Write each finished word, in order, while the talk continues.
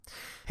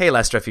Hey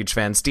Last Refuge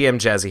fans, DM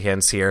Jazzy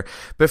Hands here.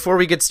 Before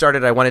we get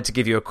started, I wanted to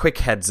give you a quick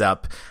heads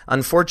up.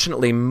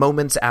 Unfortunately,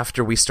 moments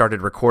after we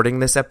started recording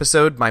this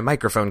episode, my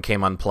microphone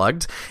came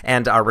unplugged,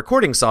 and our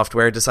recording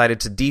software decided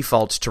to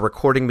default to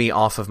recording me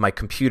off of my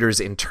computer's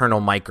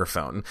internal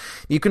microphone.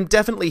 You can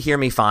definitely hear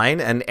me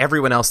fine, and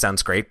everyone else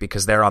sounds great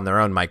because they're on their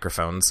own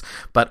microphones,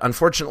 but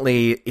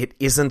unfortunately, it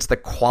isn't the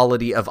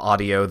quality of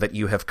audio that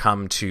you have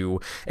come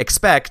to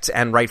expect,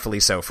 and rightfully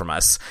so from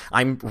us.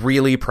 I'm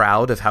really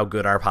proud of how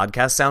good our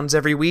podcast sounds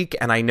every week,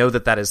 and I know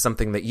that that is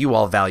something that you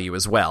all value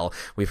as well.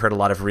 We've heard a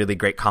lot of really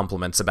great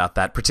compliments about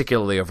that,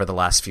 particularly over the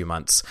last few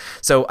months.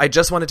 So I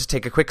just wanted to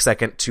take a quick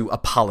second to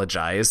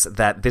apologize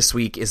that this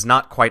week is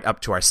not quite up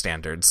to our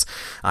standards.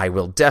 I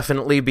will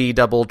definitely be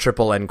double,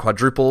 triple, and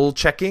quadruple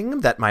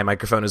checking that my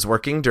microphone is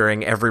working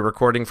during every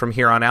recording from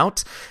here on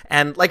out.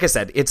 And like I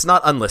said, it's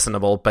not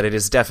unlistenable, but it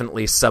is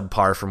definitely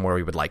subpar from where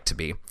we would like to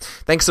be.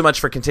 Thanks so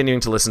much for continuing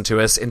to listen to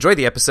us. Enjoy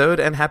the episode,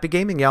 and happy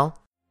gaming, y'all.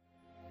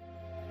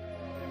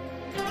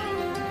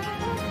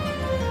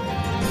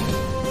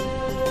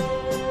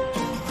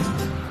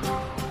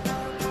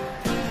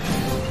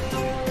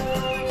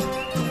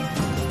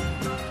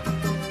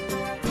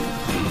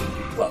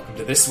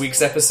 This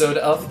week's episode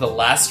of The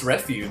Last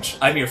Refuge.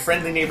 I'm your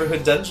friendly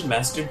neighborhood dungeon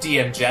master,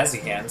 DM Jazzy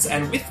Hands,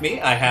 and with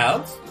me I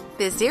have...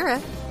 Bizira,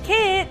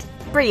 Kit,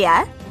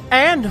 Bria,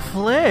 and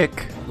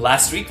Flick.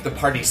 Last week, the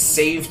party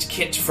saved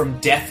Kit from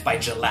death by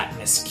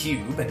Gelatinous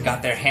Cube and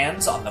got their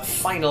hands on the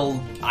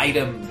final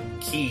item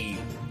key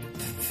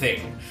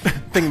thing.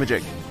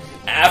 Thingamajig.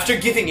 After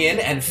giving in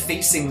and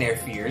facing their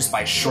fears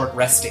by short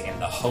resting in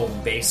the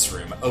home base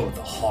room, oh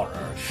the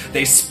horror,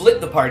 they split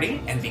the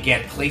party and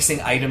began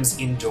placing items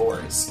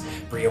indoors.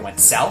 Bria went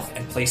south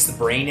and placed the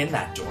brain in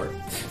that door.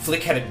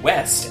 Flick headed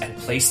west and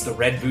placed the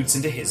red boots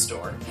into his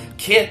door.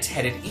 Kit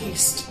headed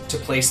east to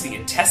place the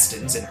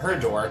intestines in her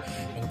door.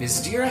 And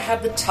Bizdira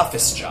had the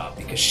toughest job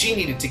because she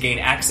needed to gain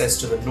access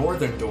to the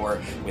northern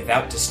door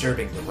without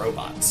disturbing the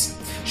robots.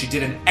 She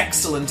did an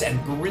excellent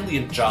and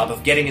brilliant job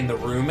of getting in the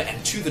room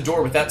and to the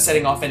door without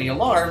setting off any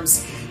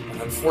alarms, but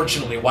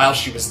unfortunately, while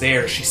she was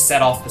there, she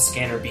set off the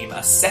scanner beam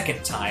a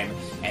second time,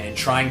 and in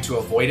trying to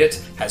avoid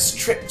it, has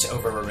tripped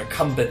over a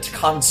recumbent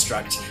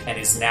construct and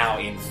is now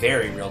in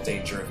very real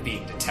danger of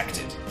being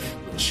detected.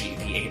 Will she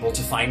be able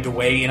to find a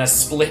way in a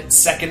split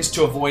second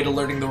to avoid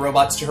alerting the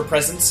robots to her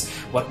presence?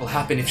 What will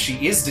happen if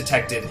she is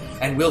detected?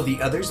 And will the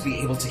others be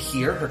able to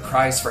hear her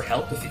cries for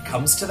help if it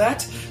comes to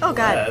that? Oh,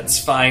 God. Let's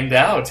find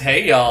out.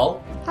 Hey,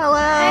 y'all. Hello.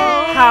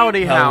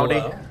 Howdy, howdy.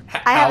 Hello.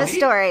 I have a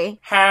story.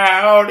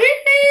 Howdy.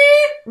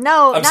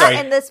 No, I'm not sorry.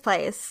 in this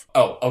place.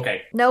 Oh,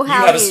 okay. No You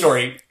have a howdies.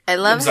 story. I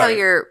love I'm how sorry.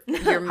 you're Howdy,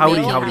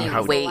 making howdy, me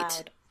howdy.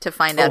 wait to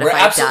find out We're if I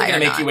absolutely die going or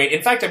to make not. you wait.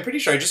 In fact, I'm pretty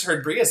sure I just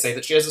heard Bria say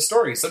that she has a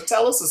story. So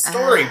tell us a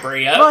story,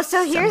 Bria. Well,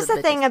 so here's of the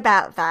bitches. thing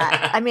about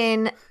that. I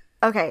mean,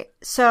 okay,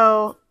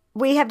 so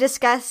we have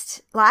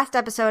discussed last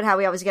episode how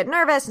we always get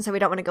nervous, and so we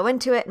don't want to go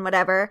into it and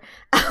whatever.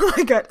 Oh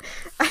my god,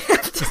 I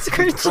have to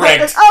screenshot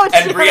Correct. this. Oh, it's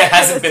And Bria not-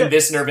 hasn't been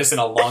this nervous in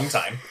a long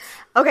time.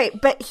 Okay,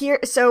 but here,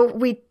 so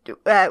we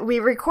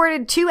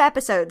recorded 2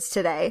 episodes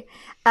today,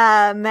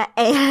 and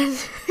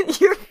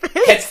your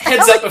face.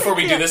 Heads up before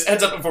we do this.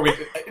 Heads up before we...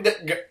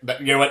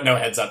 You know what? No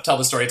heads up. Tell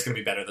the story. It's going to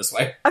be better this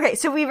way. Okay,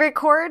 so we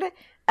record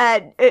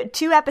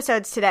 2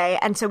 episodes today,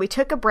 and so we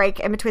took a break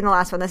in between the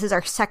last one. This is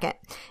our second.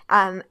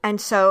 And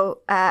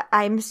so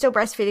I'm still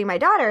breastfeeding my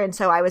daughter, and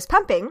so I was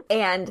pumping,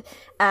 and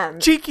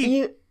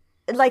Cheeky.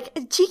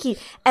 cheeky.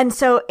 And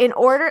so in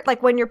order,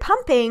 like when you're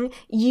pumping,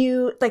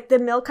 you, like the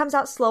milk comes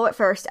out slow at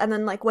first, and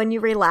then like when you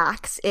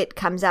relax, it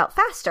comes out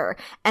faster.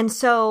 And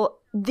so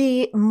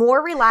the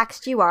more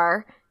relaxed you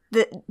are,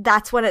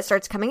 that's when it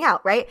starts coming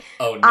out, right?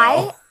 Oh, no.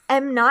 I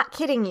am not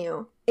kidding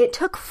you. It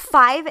took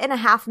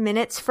 5.5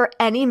 minutes for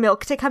any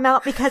milk to come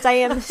out because I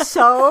am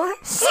so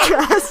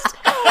stressed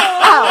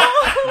out.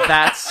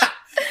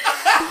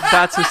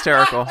 That's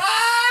hysterical.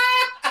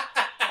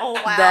 Oh,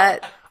 wow.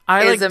 That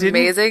is didn't-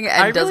 amazing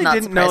and I does really not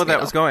didn't surprise know me that at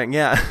was all. going.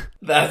 Yeah.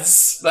 That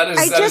is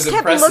I just kept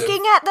impressive.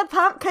 looking at the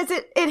pump because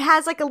it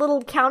has like a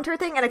little counter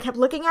thing, and I kept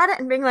looking at it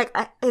and being like,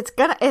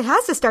 it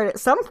has to start at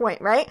some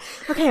point, right?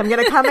 Okay, I'm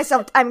gonna calm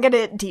myself. I'm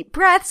gonna deep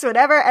breaths,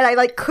 whatever, and I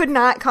like could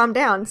not calm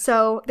down.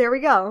 So there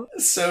we go.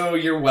 So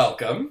you're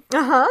welcome.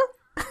 Uh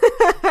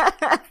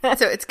huh.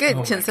 So it's good Oh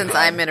my since God.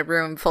 I'm in a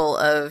room full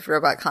of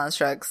robot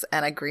constructs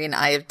and a green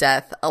eye of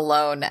death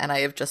alone, and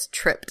I have just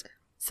tripped.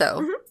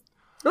 So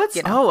Let's.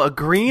 You know. Oh, a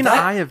green That-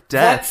 eye of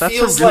death. that That's a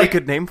feels really like-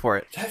 good name for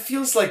it. That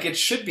feels like it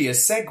should be a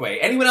segue.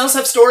 Anyone else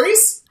have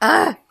stories?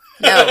 no.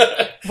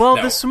 Well,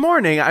 No. this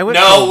morning I went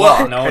No, for a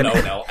walk no. and-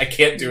 I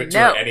can't do it to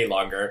No. her any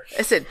longer.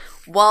 Listen,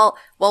 while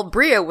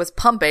Bria was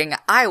pumping,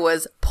 I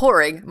was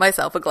pouring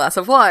myself a glass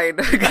of wine.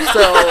 So screw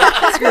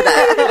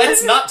that.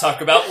 Let's not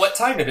talk about what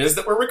time it is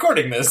that we're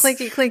recording this.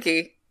 Clinky,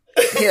 clinky.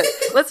 Yeah,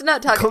 let's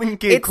not talk.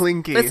 Clinky, It's-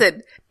 clinky.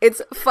 Listen,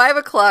 it's 5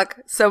 o'clock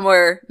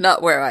somewhere,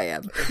 not where I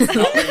am. Not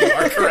where you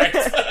are correct.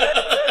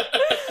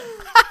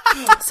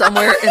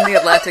 Somewhere in the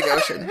Atlantic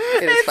Ocean.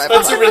 It is 5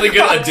 That's a o'clock. really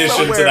good addition to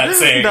Somewhere that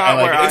saying. not I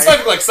like where it. It's I am.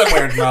 something like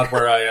somewhere not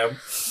where I am.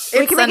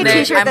 We can make a Sunday,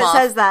 t-shirt I'm that off.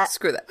 says that.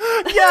 Screw that.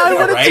 Yeah, I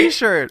want a Right?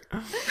 t-shirt.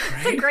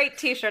 It's a great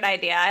t-shirt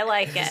idea. I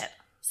like it.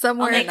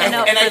 Somewhere I'll make in a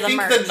note there. And I for the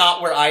think merch. the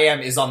not where I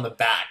am is on the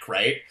back,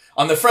 right?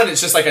 On the front, it's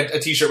just like a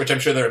t-shirt, which I'm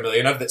sure there are a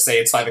million of, that say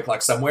it's 5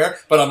 o'clock somewhere,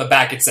 but on the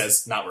back it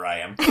says, not where I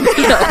am.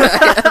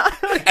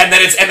 and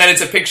then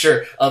it's a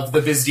picture of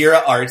the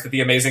Bizdira art that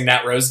the amazing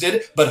Nat Rose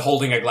did, but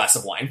holding a glass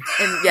of wine.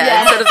 And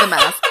instead of the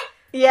mask.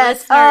 Yes.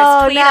 Listeners,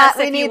 Oh, tweet Nat, us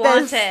we if you need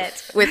want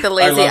this. it. With the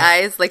lazy love-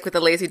 eyes, like with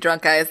the lazy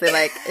drunk eyes, they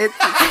like, it's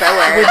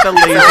spellware. With the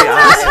lazy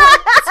eyes.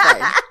 It's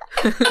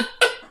fine.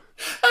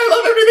 I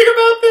love everything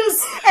about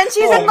this! And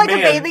she's Oh, in like man.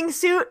 a bathing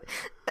suit.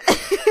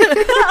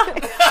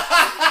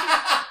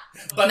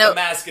 But No. the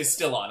mask is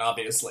still on,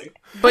 obviously.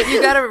 But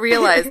you gotta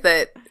realize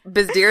that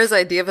Bizdira's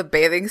idea of a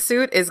bathing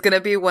suit is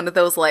gonna be one of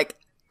those, like,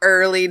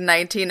 early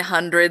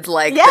 1900s,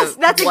 like, Yes,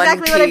 the that's one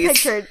exactly what I piece,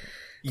 pictured. like,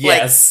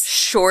 Yes.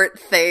 short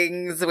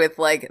things with,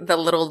 like, the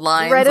little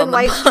lines Red on and the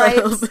white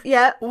bottom. stripes.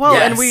 Yep. Well,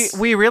 and Yes.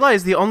 we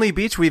realized the only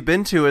beach we've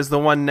been to is the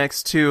one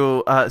next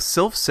to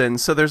Silfson.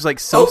 So there's like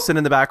Silfson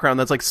in the background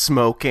that's like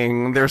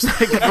smoking. There's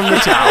like from the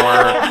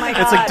tower. Oh my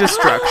It's like God.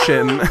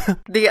 destruction.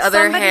 The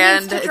other Somebody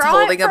hand needs to is draw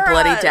holding it a for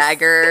bloody us.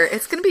 dagger.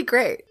 It's gonna be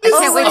great. I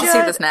can't wait to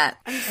see this, Nat.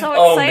 I'm so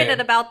Oh, excited man.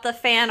 about the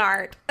fan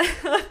art.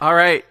 All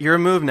right, your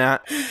move, Nat.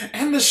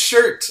 And the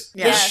shirt.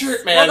 Yes. The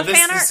shirt, man. Well, the This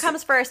fan art is-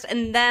 comes first,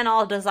 and then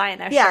I'll design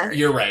a Yeah. shirt.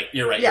 You're right.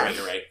 Yeah.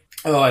 You're right.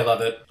 Oh, I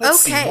love it. Let's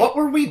see. Okay. What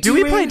were we Do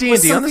doing? we play D&D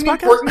Was on this something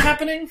podcast? important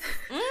happening?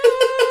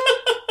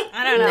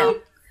 I don't know.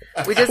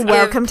 We just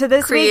Welcome give to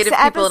this creative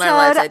week's people in our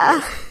lives episode.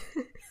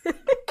 ideas.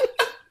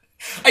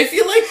 I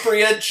feel like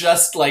Bria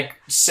just, like,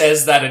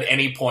 says that at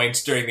any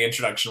point during the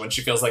introduction when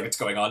she feels like it's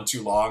going on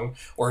too long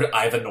or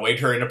I've annoyed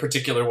her in a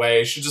particular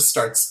way. She just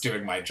starts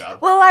doing my job.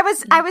 Well,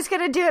 I was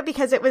gonna do it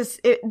because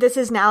this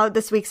is now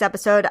this week's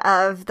episode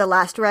of the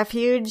Last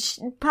Refuge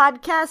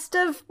podcast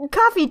of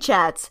Coffee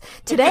Chats.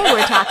 Today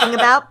we're talking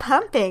about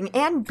pumping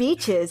and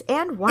beaches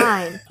and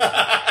wine.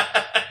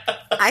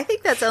 I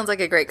think that sounds like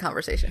a great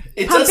conversation.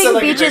 It does Pumping sound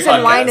like a beaches great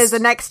and wine podcast. is the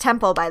next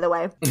temple, by the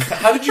way.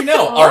 How did you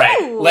know? All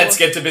right, let's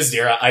get to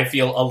Bizdira. I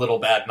feel a little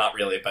bad, not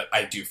really, but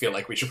I do feel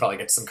like we should probably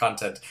get to some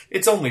content.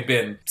 It's only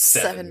been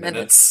 7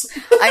 minutes.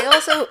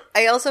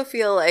 I also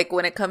feel like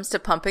when it comes to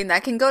pumping,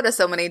 that can go to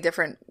so many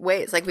different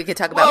ways. Like we could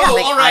talk about Oh,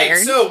 pumping all right.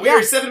 iron. So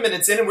we're 7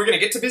 minutes in, and we're going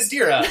to get to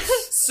Bizdira.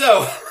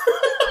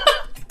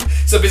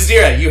 So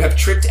Bizdira, you have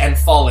tripped and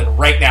fallen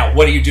right now.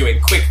 What are you doing?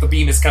 Quick, the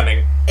beam is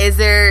coming. Is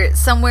there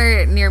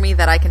somewhere near me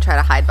that I can try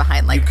to hide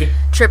behind, like You could-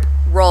 trip,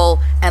 roll,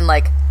 and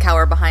like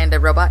cower behind a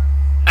robot?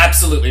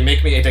 Absolutely.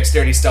 Make me a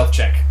dexterity stealth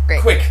check.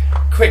 Great.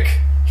 Quick.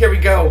 Here we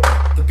go.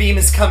 The beam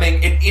is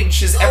coming. It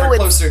inches ever Oh, it's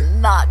closer.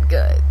 not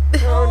good.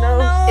 Oh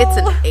no! It's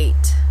an 8.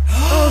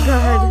 Oh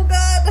god! Oh,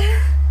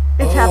 God.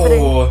 It's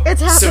happening!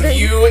 It's So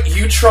happening!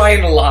 you try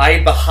and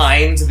lie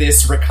behind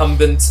this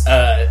recumbent,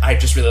 I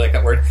just really like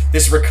that word,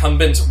 this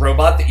recumbent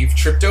robot that you've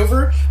tripped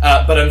over,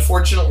 but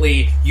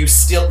unfortunately you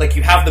still, like,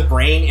 you have the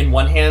brain in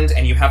one hand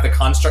and you have the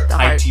construct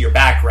tied heart. to your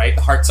back, right?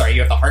 The heart, sorry,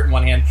 you have the heart in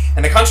one hand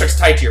and the construct's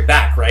tied to your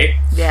back, right?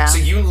 Yeah. So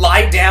you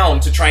lie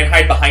down to try and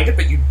hide behind it,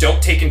 but you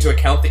don't take into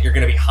account that you're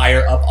going to be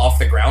higher up off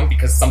the ground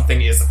because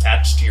something is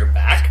attached to your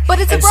back. But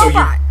it's a And so you-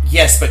 robot.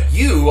 Yes, but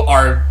you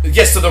are...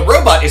 Yes, so the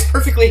robot is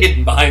perfectly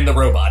hidden behind the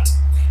robot.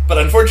 But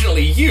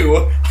unfortunately,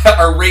 you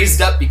are raised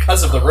up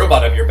because of the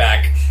robot on your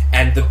back,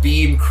 and the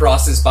beam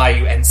crosses by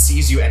you and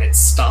sees you, and it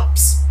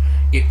stops.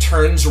 It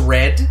turns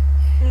red.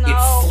 No.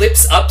 It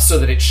flips up so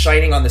that it's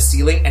shining on the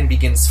ceiling and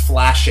begins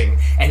flashing,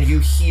 and you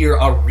hear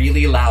a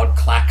really loud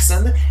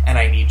klaxon, and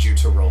I need you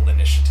to roll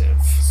initiative.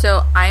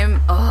 So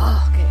I'm.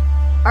 Oh, okay.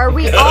 Are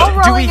we all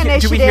rolling do we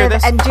initiative, hear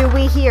this? and do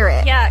we hear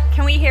it? Yeah,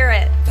 can we hear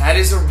it? That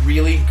is a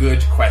really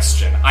good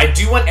question. I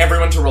do want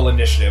everyone to roll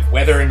initiative.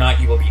 Whether or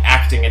not you will be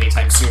acting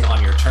anytime soon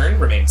on your turn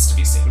remains to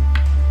be seen.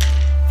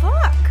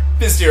 Fuck.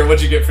 Bizdira,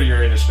 what'd you get for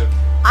your initiative?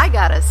 I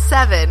got a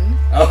 7.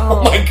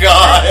 Oh my That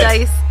god!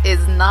 dice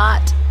is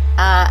not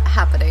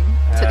happening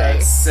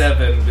today.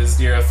 7,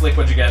 Bizdira. Flick,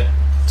 what'd you get?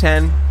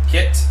 10.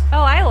 Kit?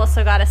 Oh, I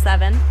also got a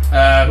 7.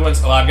 Who wants...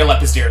 Well, I'm gonna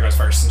let Bizdira go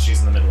first since she's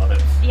in the middle of it.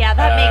 Yeah,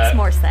 that makes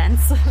more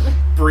sense.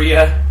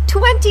 Bria?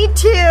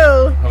 22.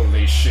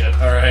 Holy shit,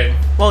 alright.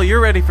 Well, you're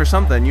ready for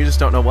something. You just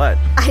don't know what.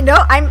 I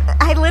know.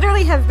 I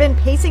literally have been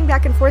pacing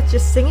back and forth,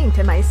 just singing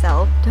to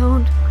myself.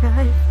 Don't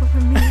cry for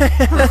me.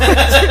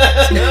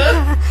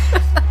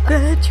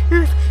 The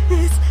truth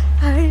is,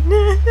 I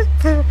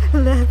never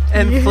left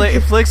And you.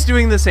 Flick's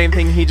doing the same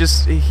thing. He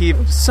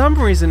for some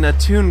reason a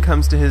tune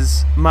comes to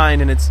his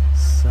mind, and it's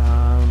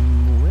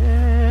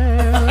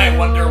somewhere. I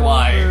wonder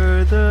why.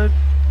 Over the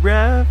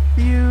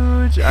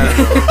refuge. I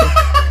don't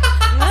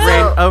know.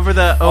 Rain over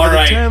the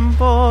Alright.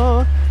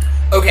 temple.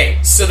 Okay,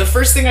 so the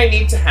first thing I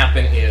need to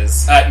happen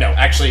is... no,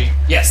 actually,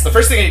 yes, the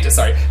first thing I need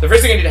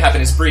to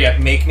happen is, Bria,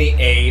 make me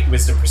a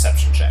wisdom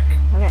perception check.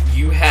 Okay.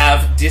 You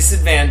have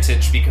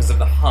disadvantage because of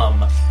the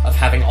hum of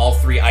having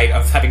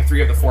having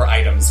 3 of the 4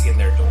 items in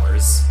their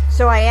doors.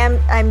 So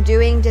I'm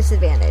doing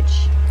disadvantage.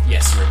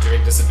 Yes, you are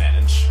doing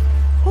disadvantage.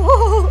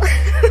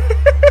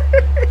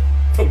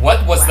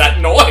 What was that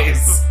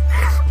noise?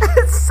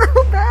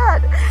 so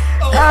bad.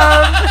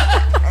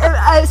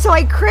 So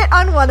I crit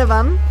on one of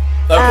them.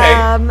 Okay.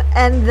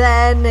 And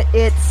then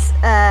it's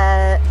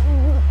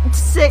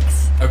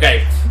 6.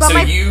 Okay. But so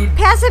my you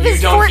passive you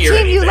is don't 14. hear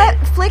anything. You let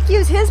Flick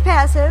use his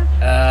passive.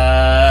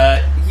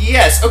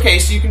 Yes. Okay.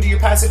 So you can do your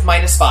passive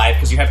 -5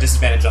 because you have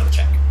disadvantage on the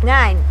check.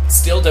 9.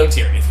 Still don't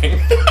hear anything.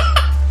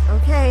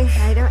 Okay,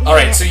 I don't hear All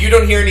right. it. So you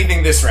don't hear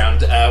anything this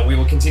round. We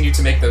will continue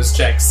to make those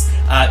checks.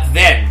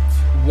 Then.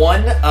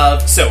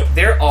 So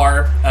there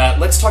are,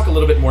 let's talk a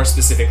little bit more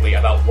specifically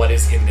about what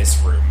is in this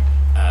room,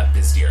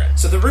 Bizdira.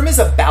 So the room is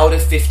about a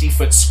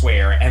 50-foot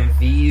square, and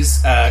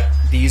these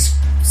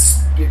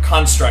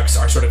constructs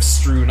are sort of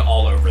strewn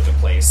all over the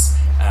place,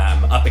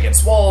 up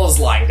against walls,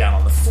 lying down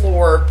on the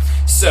floor.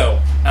 So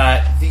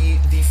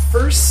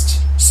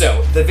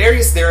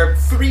there are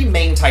 3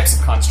 main types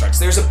of constructs.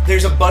 There's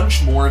a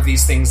bunch more of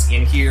these things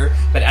in here,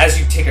 but as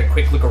you take a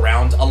quick look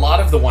around, a lot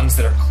of the ones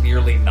that are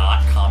clearly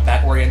not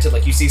combat oriented,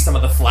 like you see some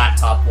of the flat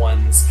top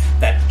ones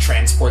that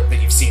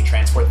you've seen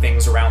transport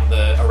things around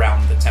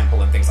the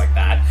temple and things like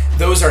that.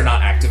 Those are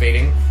not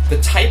activating. The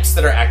types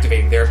that are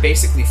activating, there are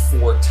basically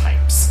 4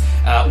 types.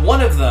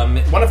 One of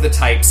the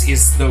types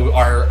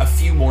are a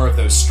few more of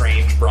those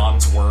strange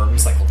bronze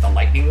worms, like the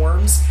lightning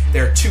worms.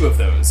 There are 2 of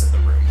those in the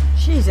room.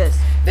 Jesus.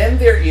 Then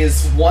there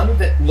is one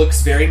that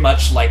looks very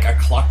much like a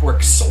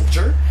clockwork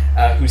soldier,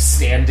 who's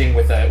standing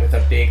with a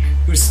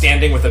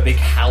big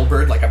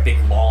halberd, like a big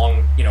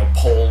long,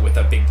 pole with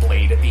a big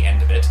blade at the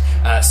end of it.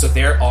 So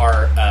there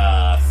are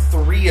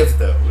 3 of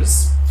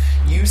those.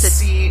 You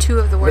see 2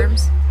 of the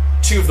worms.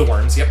 2 of the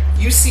worms, yep.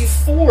 You see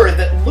 4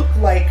 that look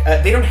like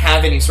they don't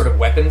have any sort of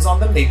weapons on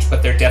them,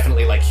 but they're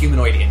definitely like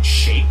humanoid in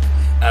shape.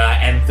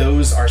 And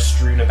those are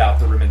strewn about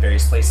the room in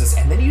various places.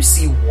 And then you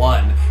see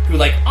one who,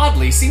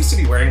 oddly, seems to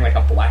be wearing,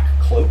 a black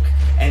cloak.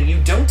 And you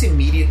don't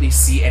immediately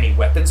see any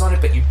weapons on it,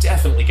 but you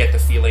definitely get the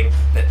feeling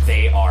that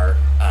they are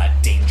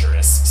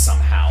dangerous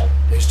somehow.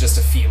 There's just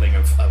a feeling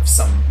of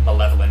some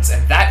malevolence.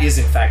 And that is,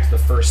 in fact, the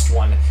first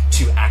one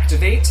to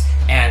activate.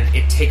 And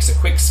it takes a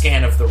quick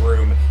scan of the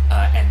room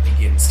and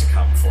begins to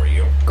come for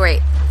you.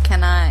 Great.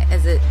 Can I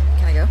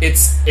go?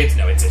 It's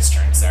its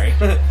turn, sorry.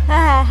 Ha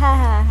ha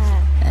ha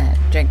ha.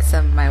 Drink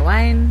some of my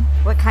wine.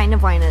 What kind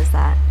of wine is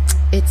that?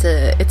 It's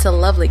a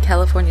lovely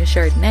California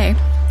Chardonnay.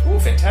 Ooh,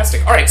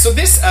 fantastic. All right, so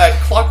this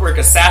clockwork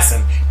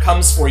assassin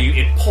comes for you.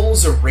 It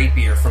pulls a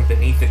rapier from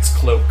beneath its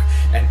cloak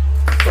and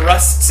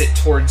thrusts it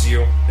towards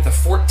you with a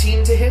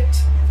 14 to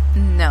hit.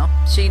 No,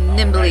 she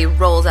nimbly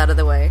rolls out of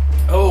the way.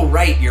 Oh,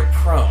 right, you're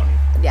prone.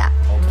 Yeah.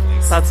 Hold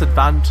please. That's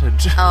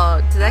advantage.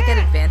 Oh, did that get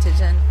advantage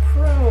in?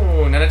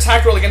 Prone. An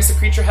attack roll against the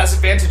creature has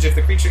advantage if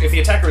the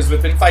attacker is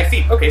within 5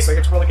 feet. Okay, so I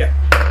get to roll again.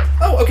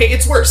 Oh, okay,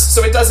 it's worse.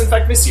 So it does in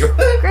fact miss you.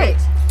 Great.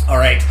 All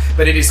right,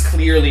 but it is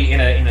clearly in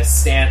a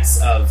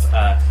stance of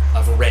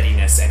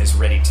readiness and is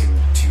ready to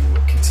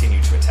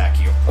continue to attack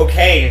you.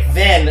 Okay,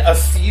 then a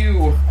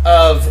few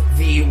of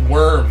the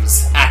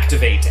worms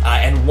activate,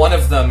 and one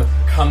of them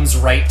comes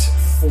right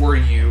for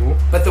you.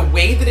 But the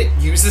way that it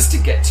uses to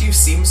get to you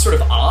seems sort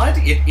of odd.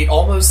 It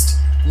almost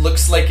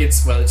looks like it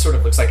sort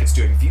of looks like it's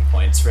doing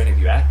viewpoints for any of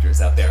you actors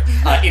out there.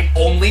 It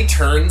only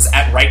turns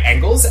at right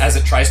angles as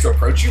it tries to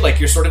approach you, like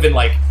you're sort of in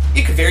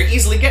it could very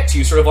easily get to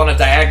you sort of on a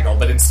diagonal,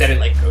 but instead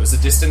it goes a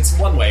distance in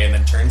one way and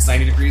then turns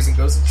 90 degrees and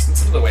goes a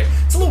distance another way.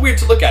 It's a little weird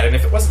to look at, and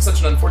if it wasn't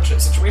such an unfortunate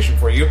situation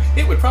for you,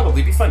 it would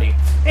probably be funny.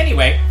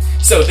 Anyway,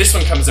 so this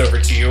one comes over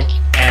to you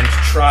and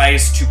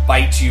tries to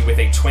bite you with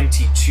a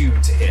 22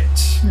 to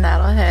hit.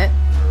 That'll hit.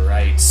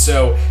 Right,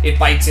 so it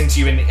bites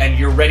into you, and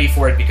you're ready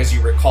for it because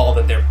you recall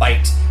that their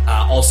bite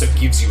also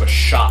gives you a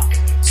shock.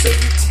 So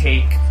you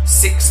take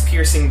 6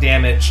 piercing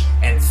damage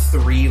and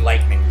 3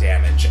 lightning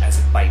damage as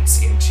it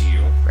bites into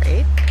you.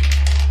 Great.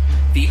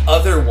 The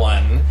other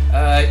one,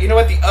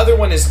 the other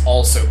one is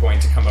also going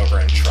to come over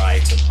and try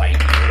to bite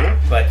you,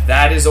 but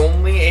that is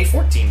only a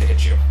 14 to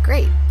hit you.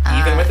 Great.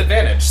 Even with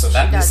advantage, so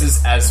that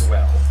misses as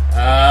well.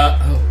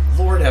 Oh,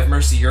 Lord have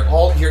mercy, your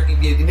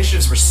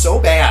initiatives were so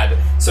bad.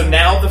 So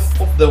now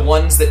the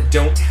ones that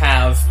don't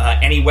have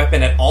any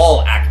weapon at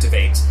all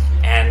activate,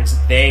 and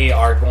they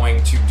are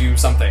going to do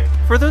something.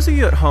 For those of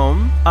you at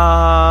home,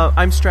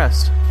 I'm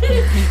stressed.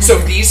 So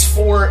these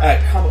 4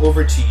 come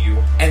over to you,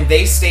 and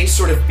they stay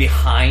sort of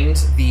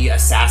behind the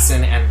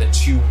assassin and the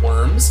 2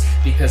 worms,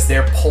 because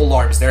their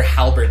polearms, their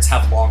halberds,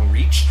 have long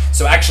reach.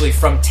 So actually,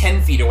 from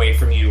 10 feet away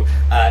from you,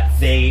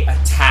 they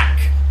attack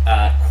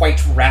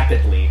quite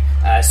rapidly.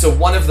 So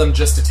one of them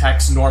just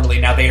attacks normally.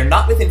 Now, they are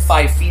not within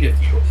 5 feet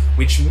of you,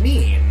 which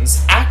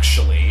means,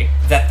 actually,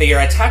 that their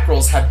attack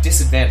rolls have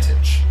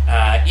disadvantage.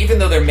 Even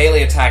though they're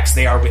melee attacks,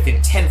 they are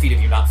within 10 feet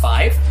of you, not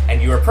 5,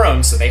 and you are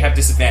prone, so they have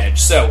disadvantage.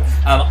 So,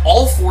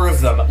 all 4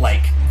 of them,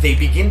 they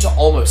begin to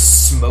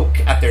almost smoke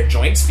at their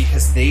joints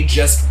because they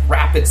just,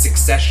 rapid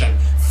succession,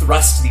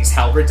 thrust these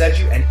halberds at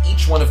you, and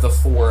each one of the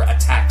 4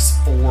 attacks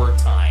 4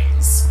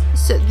 times.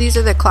 So these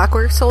are the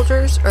clockwork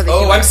soldiers, or the?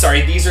 Oh, I'm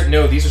sorry. These are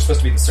supposed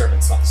to be the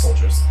servants, not the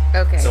soldiers.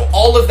 Okay. So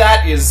all of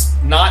that is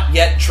not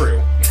yet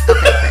true.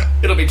 Okay.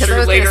 It'll be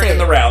true later in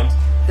the round.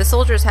 The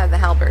soldiers have the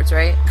halberds,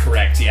 right?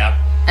 Correct. Yeah.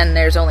 And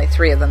there's only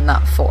 3 of them,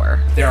 not 4.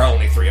 There are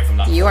only 3 of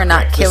them. You are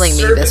not killing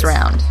me this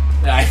round.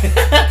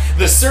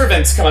 The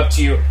servants come up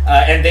to you,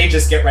 and they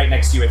just get right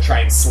next to you and try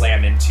and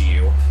slam into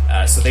you.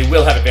 So they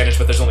will have advantage,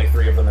 but there's only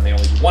 3 of them, and they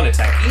only do 1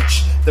 attack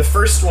each. The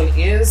first one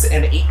is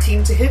an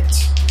 18 to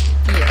hit.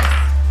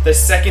 Yes. The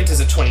second is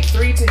a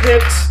 23 to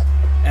hit.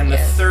 And the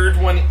third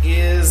one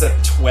is a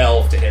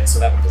 12 to hit, so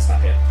that one does not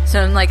hit.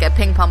 So in like a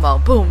ping pong ball,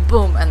 boom,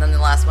 boom, and then the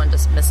last one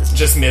just misses.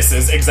 Just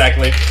misses,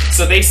 exactly.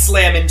 So they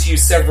slam into you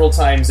several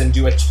times and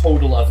do a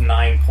total of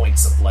 9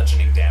 points of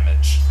bludgeoning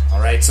damage.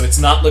 Alright, so it's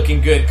not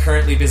looking good.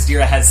 Currently,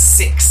 Bizdira has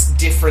 6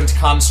 different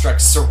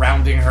constructs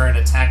surrounding her and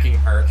attacking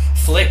her.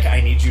 Flick,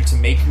 I need you to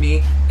make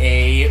me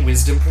a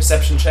wisdom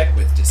perception check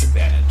with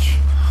disadvantage.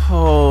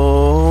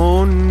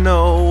 Oh,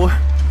 no.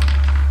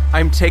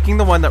 I'm taking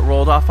the one that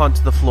rolled off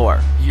onto the floor.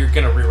 You're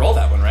gonna re-roll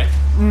that one, right?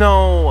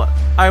 No,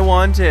 I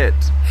want it.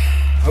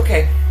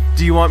 Okay.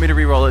 Do you want me to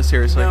re-roll it,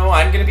 seriously? No,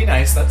 I'm gonna be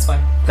nice, that's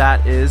fine.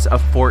 That is a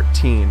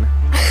 14.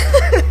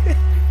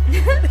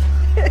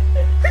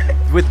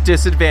 With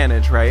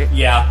disadvantage, right?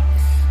 Yeah.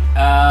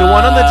 The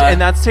one on the... and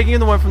that's taking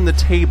the one from the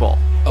table.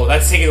 Oh,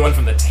 that's taking the one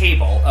from the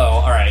table.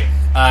 Oh, alright.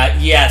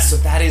 Yeah, so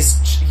that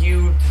is...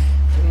 you...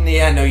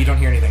 Yeah, no, you don't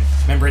hear anything.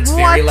 Remember, it's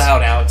very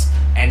loud out,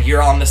 and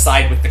you're on the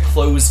side with the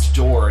closed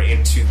door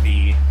into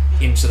the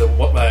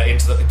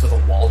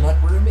walnut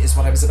room, is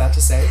what I was about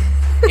to say.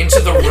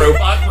 Into the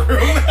robot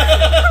room.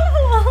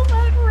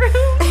 Walnut room.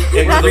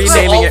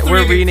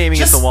 We're renaming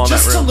it the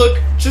walnut room.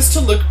 Just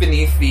to look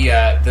beneath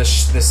the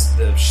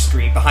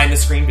screen, behind the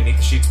screen, beneath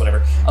the sheets,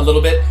 whatever, a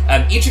little bit.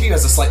 Each of you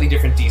has a slightly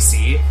different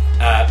DC.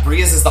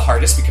 Bria's is the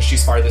hardest because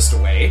she's farthest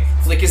away.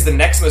 Flick is the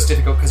next most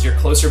difficult because you're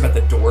closer, but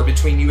the door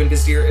between you and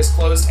Bizdira is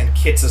closed. And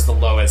Kit's is the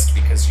lowest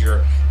because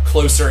you're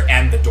closer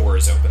and the door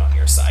is open on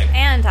your side.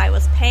 And I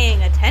was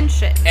paying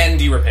attention. And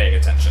you were paying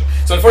attention.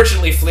 So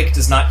unfortunately, Flick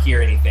does not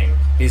hear anything.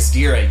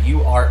 Bizdira,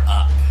 you are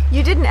up.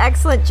 You did an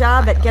excellent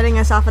job at getting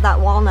us off of that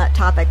walnut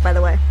topic, by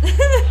the way.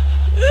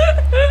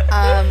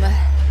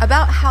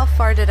 About how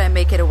far did I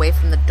make it away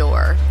from the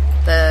door?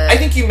 I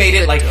think you made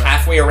it like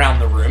halfway around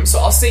the room, so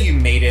I'll say you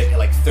made it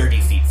like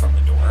 30 feet from the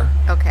door.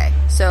 Okay,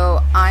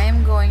 so I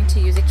am going to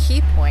use a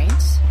key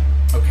point.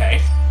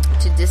 Okay.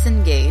 To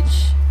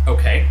disengage.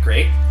 Okay,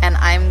 great. And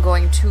I'm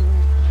going to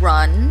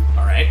run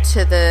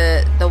to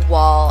the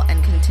wall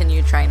and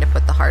continue trying to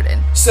put the heart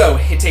in. So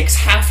it takes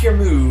half your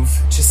move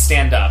to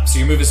stand up. So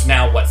your move is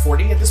now, what,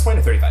 40 at this point,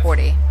 or 35?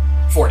 40.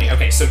 40,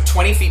 okay, so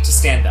 20 feet to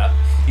stand up.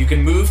 You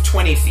can move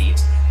 20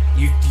 feet.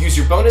 You use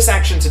your bonus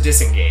action to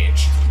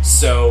disengage,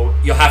 so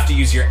you'll have to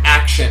use your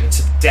action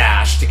to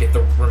dash to get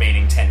the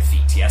remaining 10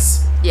 feet,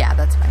 yes? Yeah,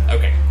 that's fine.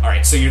 Okay,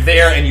 alright, so you're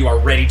there and you are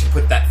ready to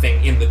put that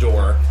thing in the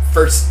door.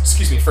 First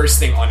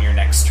thing on your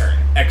next turn.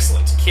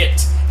 Excellent.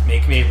 Kit,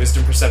 make me a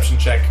wisdom perception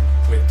check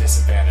with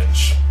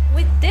disadvantage.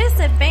 With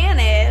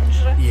disadvantage?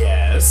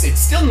 Yes, it's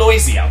still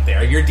noisy out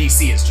there. Your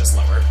DC is just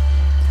lower.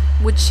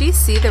 Would she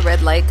see the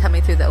red light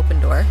coming through the open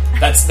door?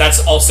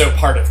 That's also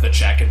part of the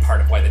check and part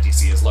of why the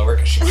DC is lower,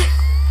 because she...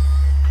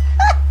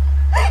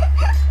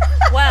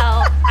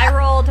 Well, I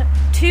rolled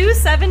 2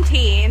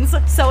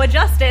 17s, so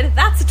adjusted,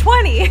 that's a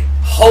 20.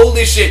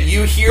 Holy shit,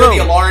 you hear the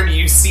alarm,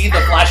 you see the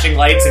flashing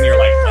lights, and you're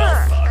like,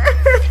 oh, fuck.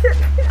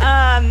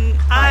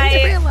 Why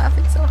is Bria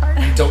laughing so hard?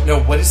 I don't know.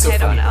 What is so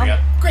funny,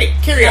 Bria? Great,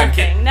 carry on,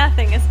 Kit.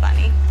 Nothing is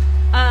funny.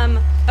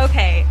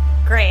 Okay,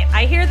 great.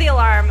 I hear the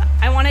alarm.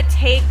 I want to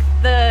take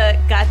the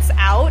guts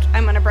out.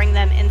 I'm going to bring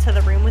them into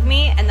the room with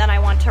me, and then I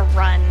want to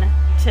run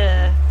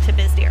to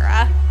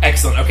Bizdira.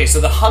 Excellent. Okay,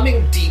 so the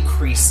humming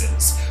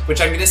decreases,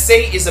 which I'm going to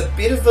say is a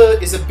bit of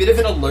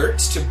an alert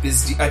to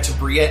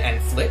Bria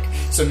and Flick.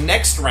 So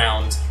next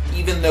round,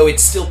 even though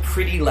it's still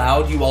pretty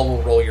loud, you all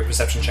will roll your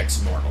perception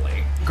checks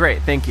normally.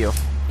 Great, thank you.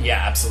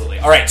 Yeah, absolutely.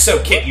 All right,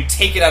 so Kit, you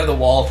take it out of the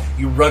wall,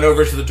 you run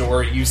over to the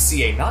door, you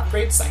see a not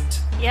great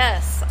sight.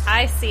 Yes,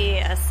 I see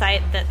a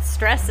sight that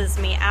stresses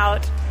me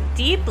out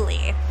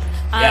deeply.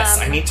 Yes,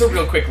 I need to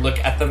real quick look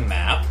at the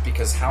map,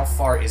 because how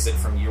far is it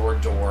from your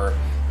door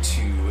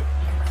to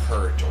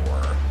her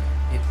door?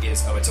 It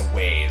is, it's a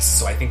ways,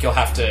 so I think you'll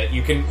have to,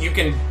 you can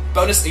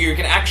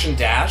action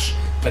dash,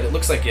 but it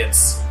looks like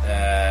it's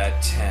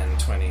 10,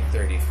 20,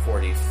 30,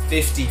 40,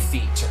 50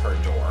 feet to her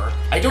door.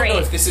 I don't know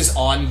if this is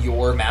on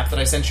your map that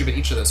I sent you, but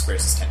each of those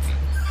squares is 10 feet.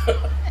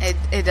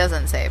 It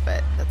doesn't say,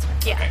 but that's fine.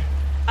 Yeah. Okay.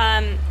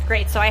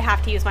 Great, so I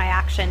have to use my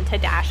action to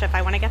dash if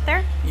I want to get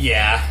there?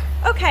 Yeah.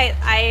 Okay,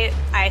 I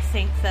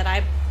think that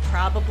I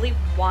probably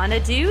want to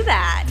do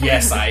that.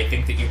 Yes, I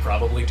think that you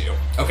probably do.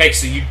 Okay,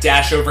 so you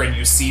dash over and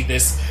you see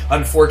this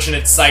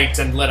unfortunate sight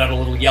and let out a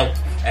little yelp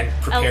and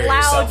prepare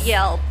yourself.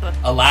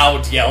 A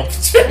loud yelp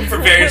to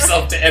prepare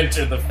yourself to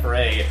enter the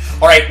fray.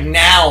 Alright,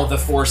 now the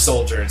 3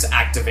 soldiers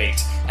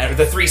activate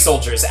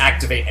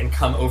and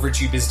come over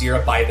to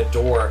Bizdira by the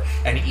door,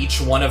 and each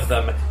one of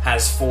them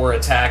has 4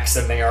 attacks,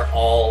 and they are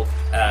all,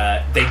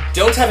 they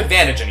don't have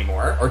advantage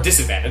anymore, or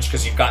disadvantage,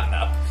 because you've gotten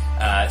up.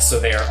 So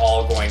they are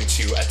all going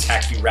to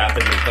attack you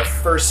rapidly. The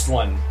first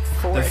one,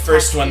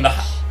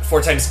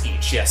 4 times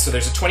each, yes. So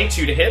there's a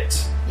 22 to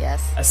hit, Yes.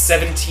 a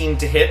 17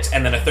 to hit,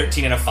 and then a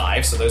 13 and a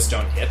 5, so those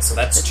don't hit. So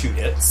that's 2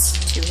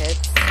 hits. 2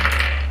 hits.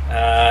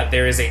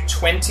 There is a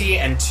 20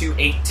 and 2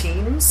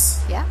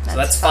 18s. Yeah. So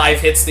that's 5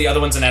 hits. The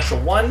other one's a natural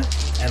 1.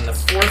 And the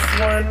fourth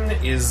one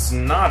is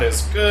not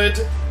as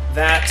good.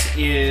 That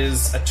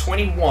is a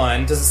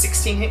 21. Does a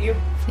 16 hit you?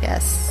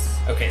 Yes.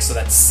 Okay, so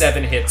that's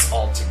 7 hits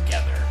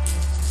altogether.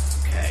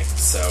 Okay,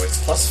 so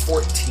it's plus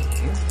 14.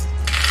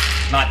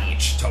 Not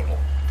each, total,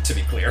 to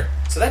be clear.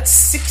 So that's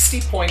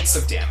 60 points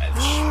of damage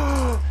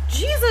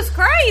Jesus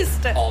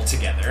Christ!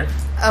 altogether.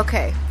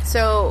 Okay,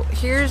 so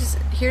here's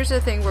the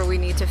thing where we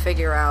need to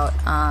figure out.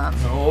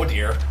 Oh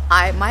dear.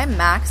 My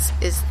max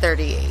is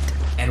 38.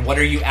 And what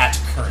are you at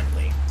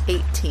currently?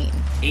 18.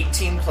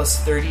 18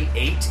 plus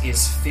 38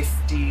 is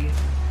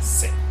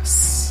 56.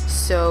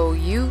 So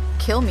you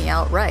kill me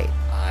outright.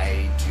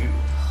 I do.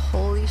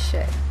 Holy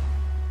shit.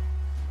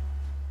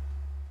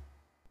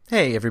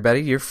 Hey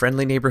everybody, your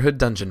friendly neighborhood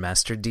dungeon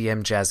master,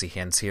 DM Jazzy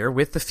Hands here,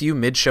 with a few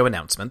mid-show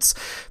announcements.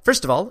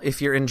 First of all,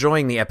 if you're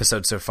enjoying the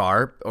episode so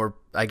far, or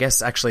I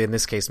guess actually in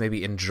this case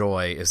maybe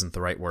enjoy isn't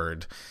the right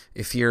word,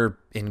 if you're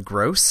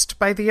engrossed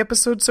by the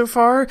episode so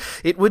far,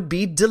 it would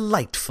be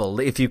delightful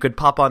if you could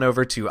pop on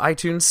over to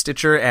iTunes,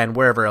 Stitcher, and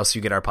wherever else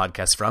you get our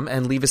podcast from,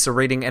 and leave us a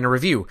rating and a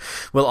review.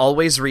 We'll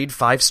always read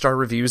 5-star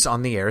reviews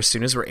on the air as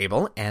soon as we're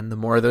able, and the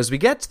more of those we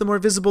get, the more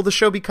visible the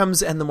show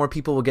becomes, and the more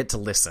people will get to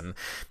listen.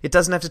 It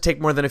doesn't have to take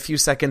more than a few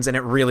seconds, and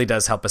it really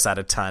does help us out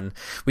a ton.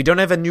 We don't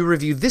have a new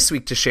review this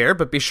week to share,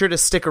 but be sure to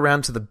stick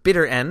around to the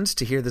bitter end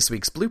to hear this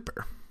week's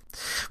blooper.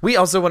 We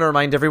also want to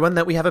remind everyone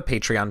that we have a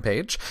Patreon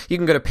page. You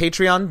can go to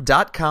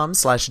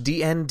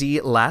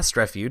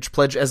patreon.com/DNDLastRefuge,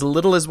 pledge as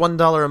little as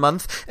 $1 a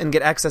month, and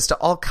get access to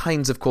all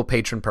kinds of cool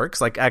patron perks,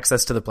 like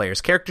access to the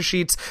player's character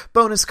sheets,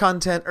 bonus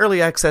content,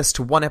 early access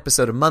to 1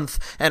 episode a month,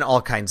 and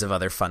all kinds of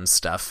other fun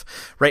stuff.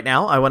 Right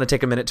now, I want to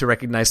take a minute to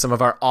recognize some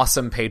of our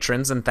awesome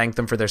patrons and thank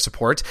them for their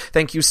support.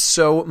 Thank you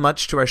so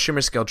much to our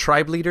Shimmerscale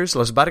tribe leaders,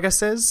 Los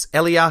Vargases,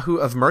 Eliyahu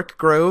of Merk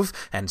Grove,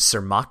 and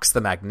Sir Mox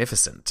the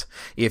Magnificent.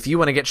 If you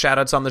want to get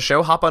shoutouts on the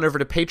show, hop on over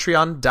to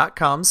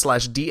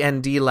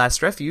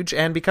patreon.com/DNDLastRefuge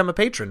and become a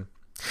patron.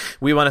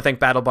 We want to thank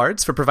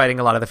BattleBards for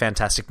providing a lot of the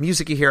fantastic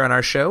music you hear on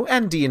our show,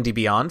 and D&D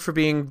Beyond for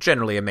being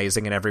generally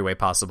amazing in every way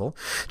possible.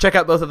 Check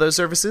out both of those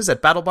services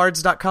at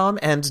battlebards.com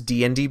and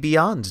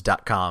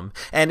dndbeyond.com.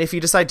 And if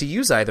you decide to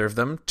use either of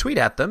them, tweet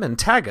at them and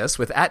tag us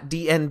with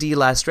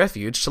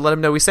 @DNDLastRefuge to let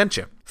them know we sent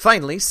you.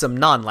 Finally, some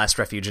non-Last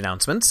Refuge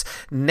announcements.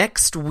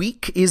 Next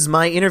week is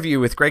my interview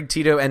with Greg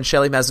Tito and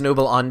Shelley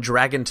Masnoble on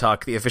Dragon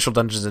Talk, the official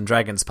Dungeons &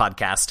 Dragons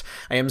podcast.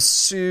 I am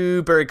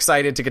super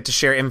excited to get to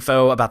share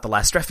info about the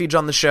Last Refuge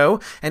on the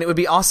show, and it would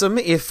be awesome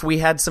if we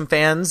had some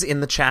fans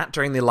in the chat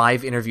during the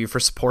live interview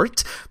for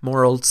support,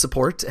 moral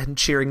support, and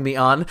cheering me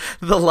on.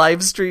 The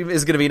live stream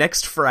is going to be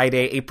next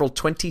Friday, April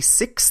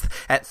 26th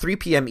at 3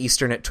 p.m.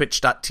 Eastern at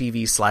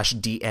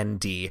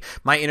twitch.tv/DND.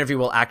 My interview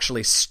will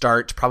actually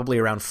start probably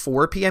around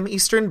 4 p.m.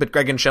 Eastern, but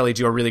Greg and Shelley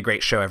do a really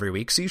great show every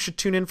week, so you should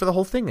tune in for the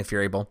whole thing if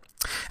you're able.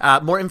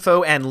 More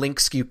info and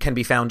links can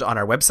be found on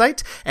our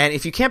website, and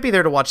if you can't be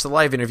there to watch the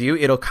live interview,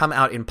 it'll come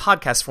out in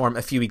podcast form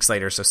a few weeks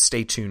later, so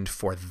stay tuned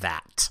for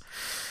that.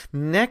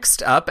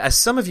 Next up, as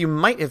some of you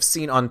might have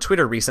seen on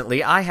Twitter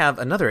recently, I have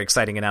another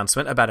exciting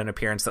announcement about an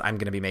appearance that I'm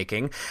going to be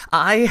making.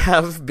 I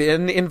have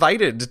been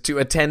invited to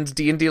attend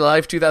D&D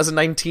Live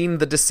 2019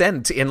 The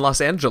Descent in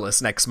Los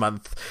Angeles next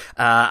month.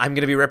 I'm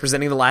going to be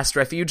representing the Last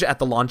Refuge at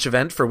the launch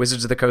event for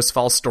Wizards of the Coast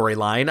Fall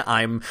storyline.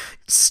 I'm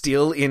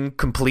still in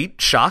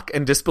complete shock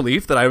and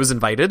disbelief that I was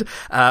invited,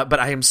 but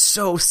I am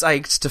so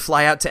psyched to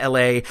fly out to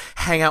LA,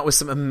 hang out with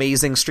some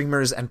amazing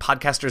streamers and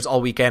podcasters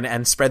all weekend,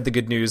 and spread the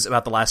good news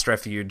about the Last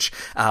Refuge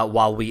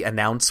while we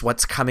announce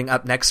what's coming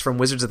up next from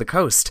Wizards of the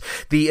Coast.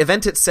 The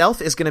event itself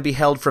is going to be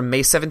held from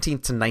May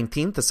 17th to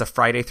 19th. It's a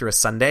Friday through a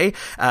Sunday.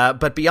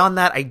 But beyond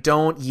that, I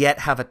don't yet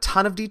have a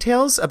ton of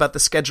details about the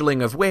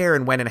scheduling of where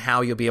and when and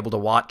how you'll be able to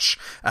watch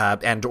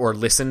and or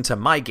listen to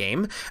my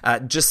game.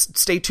 Just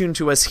stay tuned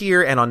to us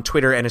here and on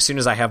Twitter, and as soon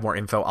as I have more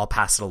info, I'll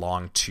pass it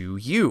along to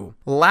you.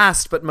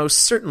 Last but most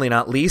certainly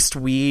not least,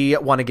 we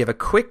want to give a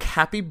quick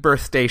happy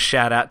birthday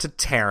shout out to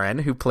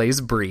Taryn, who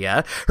plays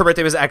Bria. Her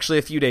birthday was actually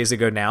a few days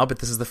ago now, but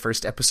this is the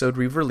first episode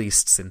we've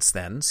released since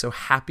then, so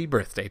happy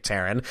birthday,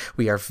 Taryn.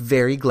 We are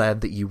very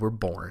glad that you were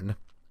born.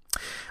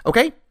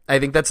 Okay, I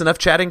think that's enough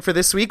chatting for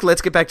this week.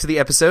 Let's get back to the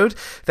episode.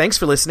 Thanks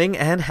for listening,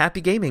 and happy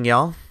gaming,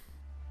 y'all.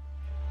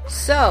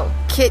 So,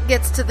 Kit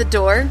gets to the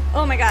door.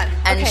 Oh my god.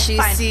 And Okay, she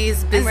fine.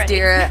 sees I'm ready.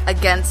 Bizdira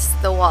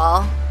against the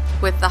wall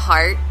with the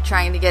heart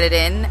trying to get it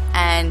in.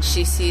 And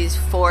she sees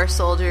 4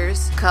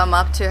 soldiers come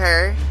up to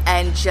her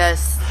and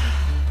just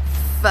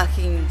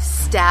fucking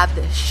stab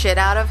the shit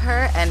out of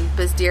her. And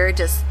Bizdira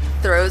just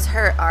throws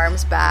her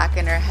arms back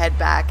and her head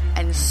back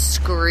and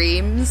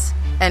screams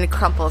and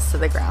crumples to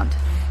the ground.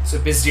 So,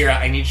 Bizdira,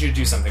 I need you to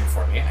do something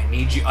for me. I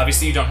need you.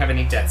 Obviously, you don't have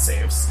any death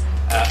saves,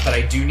 but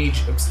I do need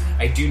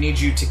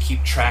you to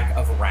keep track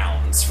of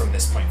rounds from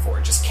this point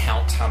forward. Just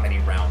count how many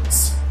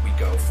rounds we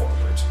go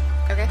forward.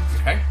 Okay.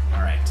 Okay.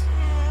 All right.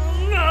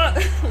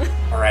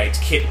 All right,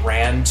 Kit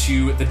ran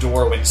to the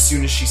door when as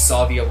soon as she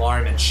saw the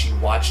alarm, and she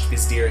watched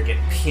Bizdira get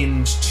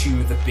pinned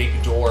to the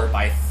big door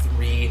by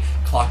 3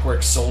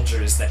 clockwork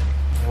soldiers that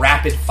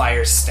rapid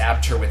fire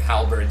stabbed her with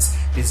halberds.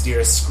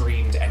 Bizdira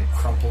screamed and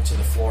crumpled to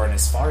the floor, and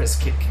as far as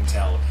Kit can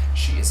tell,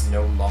 she is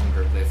no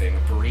longer living.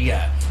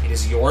 Bria, it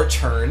is your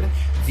turn.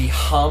 The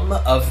hum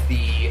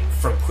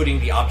from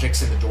putting the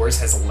objects in the doors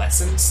has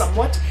lessened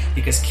somewhat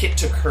because Kit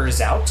took hers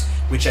out,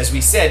 which, as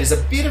we said, is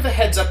a bit of a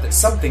heads up that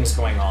something's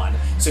going on.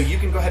 So you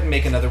can go ahead and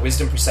make another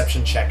wisdom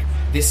perception check.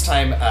 This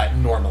time,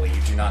 normally,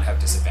 you do not have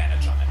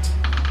disadvantage on it.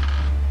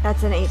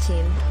 That's an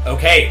 18.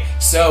 Okay,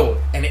 so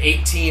an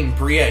 18,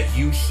 Bria,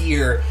 you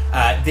hear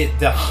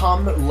the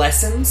hum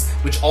lessens,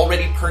 which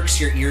already perks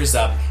your ears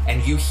up,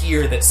 and you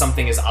hear that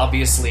something is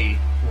obviously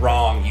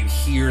wrong. You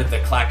hear the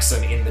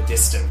klaxon in the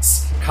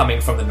distance coming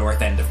from the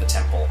north end of the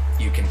temple.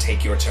 You can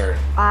take your turn.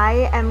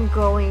 I am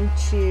going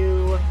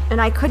to,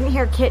 and I couldn't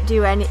hear Kit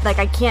do any, like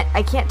I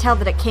can't tell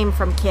that it came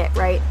from Kit,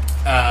 right?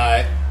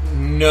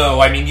 No,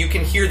 I mean, you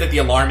can hear that the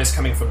alarm is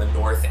coming from the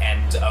north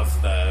end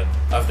of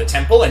the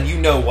temple, and you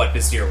know what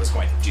Bizdira was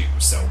going to do,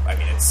 so, I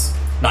mean, it's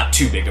not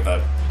too big of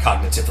a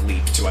cognitive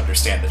leap to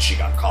understand that she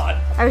got caught.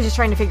 I was just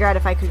trying to figure out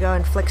if I could go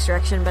in Flick's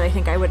direction, but I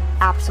think I would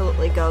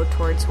absolutely go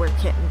towards where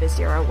Kit and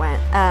Bizdira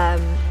went.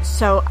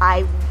 So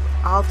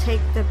I'll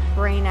take the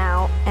brain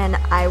out, and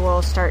I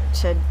will start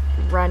to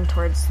run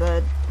towards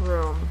the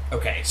room.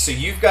 Okay, so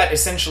you've got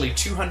essentially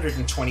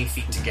 220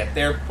 feet to get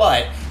there,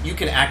 but you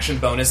can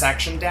bonus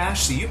action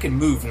dash, so you can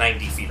move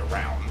 90 feet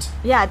around.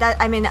 Yeah,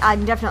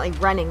 I'm definitely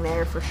running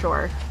there for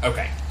sure.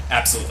 Okay,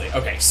 absolutely.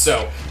 Okay,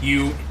 so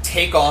you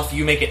take off,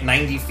 you make it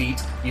 90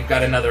 feet, you've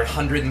got another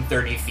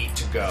 130 feet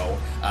to go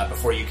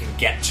before you can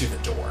get to the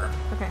door.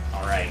 Okay.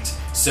 All right,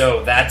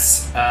 so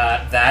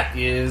that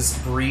is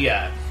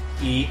Bria.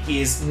 He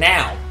is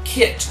now,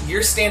 Kit,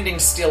 you're standing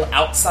still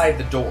outside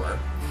the door,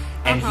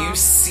 and you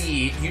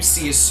see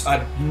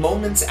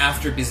moments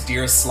after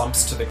Bizdira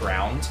slumps to the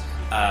ground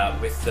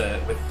with the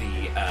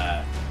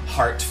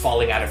heart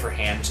falling out of her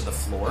hand to the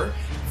floor.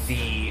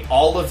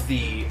 All of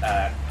the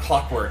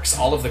clockworks,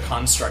 all of the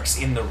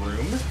constructs in the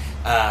room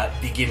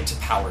begin to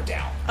power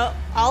down. Oh,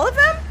 all of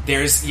them?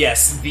 There's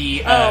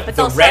the but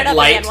they'll the start red up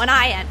light again when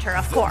I enter,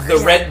 of course.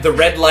 The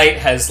red light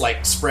has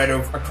spread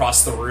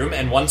across the room,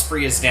 and once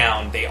Bria's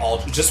down, they all,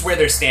 just where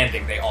they're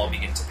standing, they all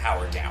begin to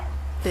power down.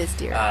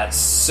 Bizdira.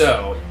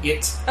 So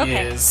it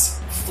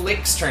is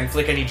Flick's turn.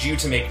 Flick, I need you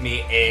to make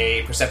me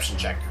a perception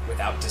check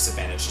without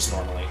disadvantage, just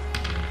normally.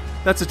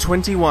 That's a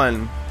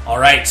 21. All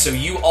right, so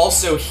you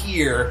also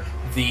hear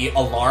the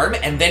alarm,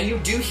 and then you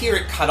do hear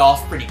it cut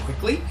off pretty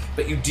quickly,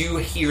 but you do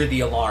hear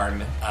the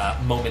alarm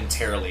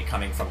momentarily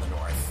coming from the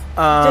north.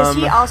 Does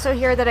he also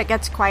hear that it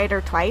gets quieter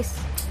twice?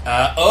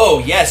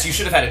 Yes, you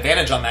should have had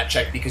advantage on that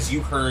check because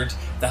you heard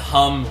the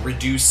hum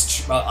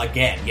reduced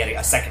again, yet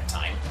a second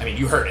time. I mean,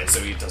 you heard it,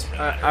 so it doesn't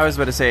really matter. I was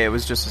about to say it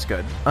was just as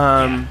good.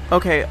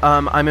 Okay,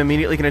 I'm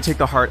immediately going to take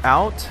the heart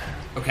out.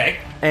 Okay.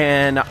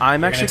 And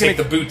I'm actually going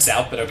to take the boots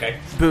out, but okay.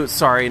 Boots,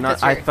 sorry. Not.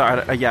 That's right.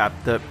 I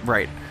thought,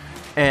 right.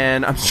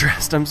 And I'm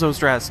stressed. I'm so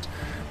stressed.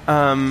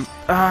 I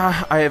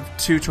have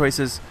two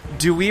choices.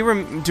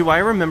 Do I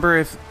remember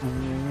if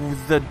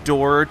the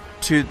door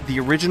to the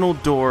original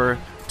door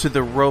to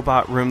the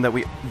robot room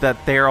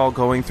that they're all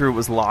going through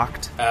was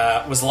locked?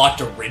 Was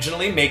locked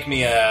originally? Make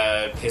me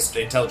a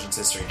intelligence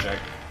history check.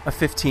 A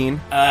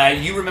 15.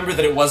 You remember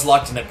that it was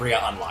locked and that Bria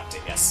unlocked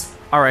it, yes.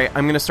 Alright,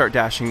 I'm going to start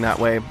dashing that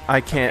way.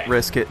 I can't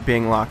risk it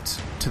being locked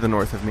to the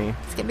north of me.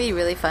 It's going to be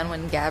really fun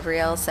when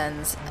Gabrielle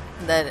sends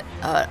that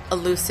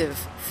elusive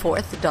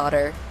fourth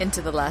daughter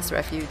into the last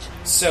refuge.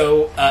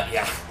 So,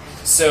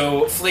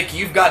 So, Flick,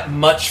 you've got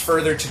much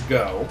further to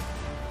go.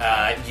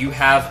 You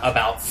have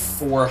about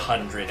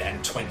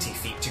 420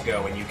 feet to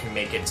go, and you can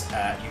make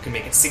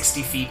it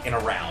 60 feet in a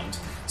round.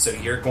 So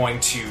you're going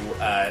to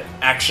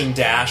action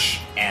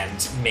dash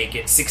and make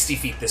it 60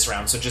 feet this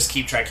round. So just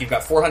keep track. You've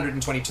got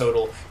 420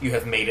 total. You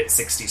have made it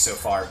 60 so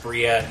far.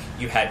 Bria,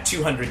 you had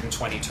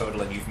 220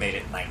 total, and you've made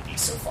it 90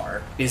 so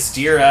far.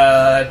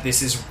 Bizdira,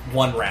 this is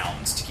one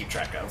round to keep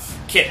track of.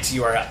 Kit,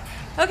 you are up.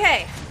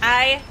 Okay,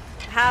 I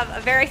have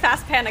a very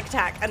fast panic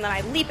attack, and then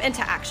I leap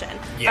into action.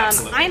 Yeah,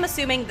 absolutely. I'm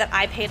assuming that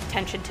I paid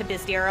attention to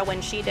Bizdira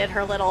when she did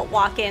her little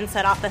walk in,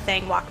 set off the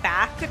thing, walk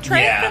back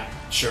trick. Yeah,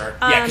 sure.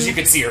 Yeah, because you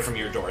could see her from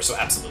your door, so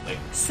absolutely.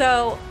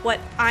 So what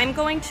I'm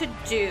going to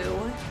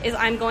do is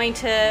I'm going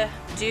to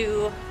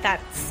do that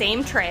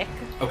same trick.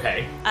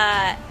 Okay.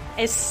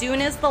 As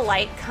soon as the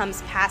light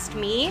comes past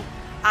me,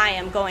 I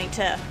am going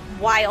to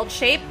wild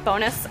shape,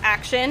 bonus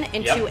action,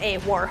 into a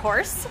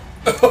warhorse.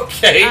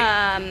 Okay.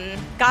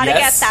 Gotta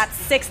get that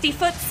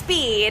 60-foot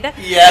speed.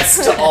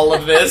 Yes, to all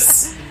of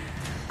this.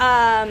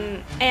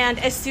 And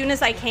as soon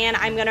as I can,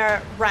 I'm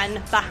gonna run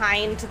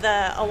behind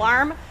the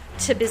alarm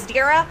to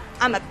Bizdira.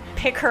 I'm gonna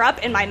pick her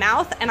up in my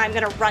mouth, and I'm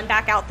gonna run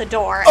back out the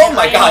door. Oh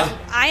my god!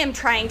 I am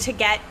trying to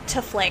get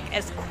to Flick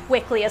as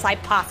quickly as I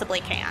possibly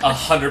can.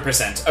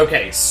 100%.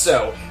 Okay,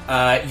 so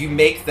you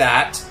make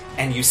that.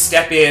 and you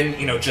step in,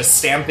 just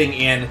stamping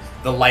in.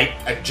 The light,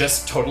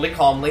 just totally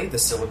calmly, the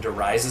cylinder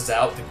rises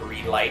out, the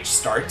green light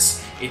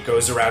starts, it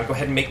goes around. Go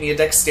ahead and make me a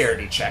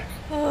dexterity check.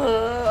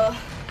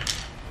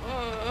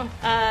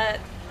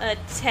 A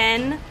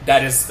 10.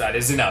 That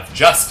is enough,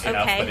 just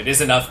enough, Okay. but it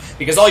is enough,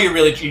 because all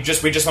we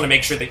just want to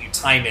make sure that you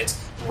time it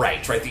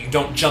right, that you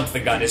don't jump the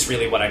gun is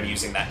really what I'm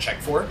using that check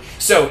for.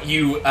 So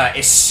you,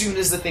 as soon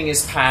as the thing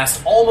is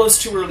passed,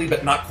 almost too early,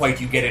 but not quite,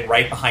 you get in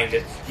right behind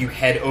it, you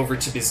head over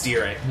to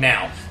Bizdira.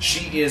 Now,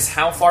 she is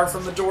how far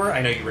from the door?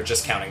 I know you were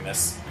just counting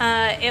this.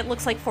 It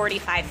looks like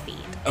 45 feet.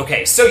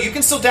 Okay, so you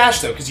can still dash,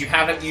 though, because you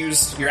haven't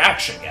used your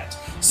action yet.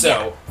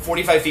 So,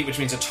 45 feet, which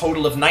means a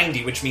total of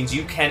 90, which means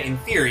you can, in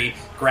theory,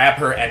 grab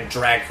her and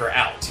drag her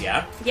out,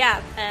 yeah?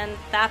 Yeah, and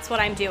that's what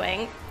I'm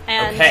doing.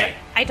 And Okay.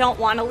 I don't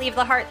want to leave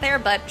the heart there,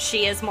 but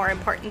she is more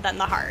important than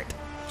the heart.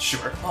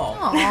 Sure.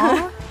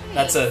 Aww.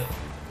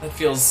 That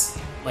feels,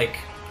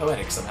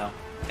 poetic somehow.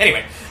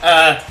 Anyway,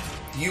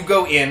 you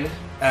go in,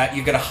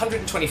 you've got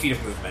 120 feet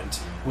of movement.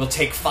 We'll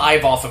take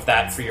 5 off of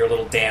that for your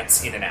little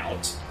dance in and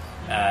out.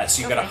 So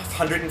you've got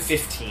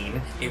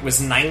 115. It was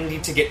 90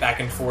 to get back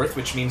and forth,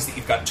 which means that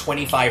you've got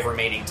 25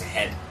 remaining to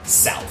head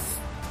south.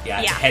 To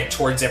head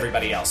towards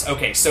everybody else.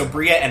 Okay, so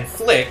Bria and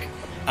Flick,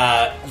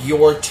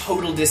 your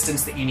total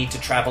distance that you need to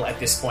travel at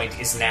this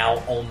point is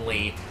now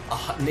only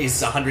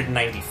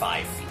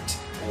 195 feet,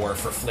 or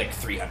for Flick,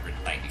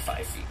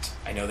 395 feet.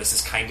 I know this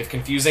is kind of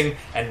confusing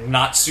and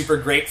not super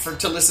great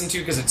to listen to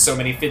because it's so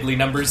many fiddly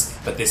numbers,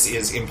 but this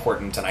is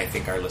important, and I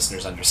think our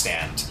listeners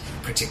understand,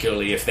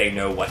 particularly if they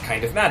know what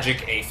kind of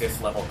magic a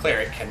 5th level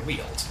cleric can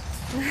wield.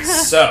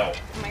 So,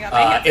 Oh my God,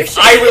 my hands are if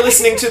shaking. I were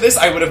listening to this,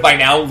 I would have by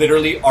now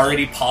literally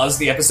already paused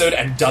the episode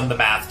and done the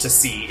math to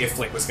see if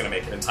Flick was going to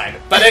make it in time.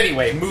 But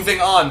anyway, moving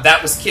on,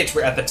 that was Kit.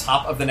 We're at the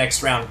top of the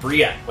next round.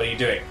 Bria, what are you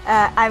doing?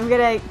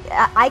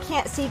 I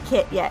can't see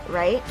Kit yet,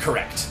 right?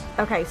 Correct.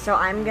 Okay, so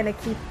I'm gonna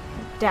keep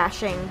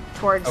dashing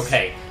towards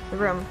Okay. the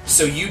room.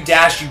 So you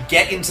dash, you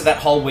get into that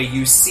hallway,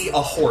 you see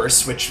a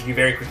horse, which you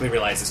very quickly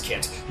realize is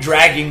Kit,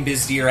 dragging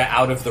Bizdira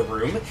out of the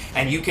room,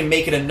 and you can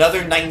make it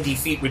another 90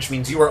 feet, which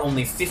means you are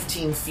only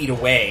 15 feet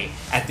away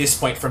at this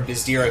point from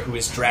Bizdira, who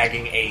is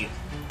dragging a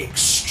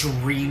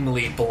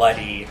extremely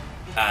bloody,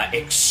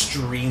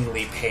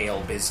 extremely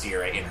pale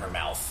Bizdira in her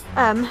mouth.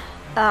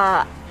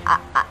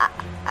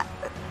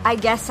 I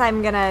guess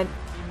I'm gonna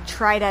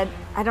try to.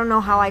 I don't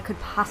know how I could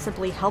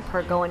possibly help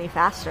her go any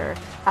faster.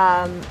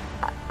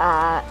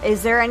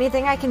 Is there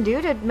anything I can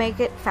do to make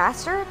it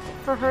faster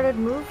for her to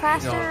move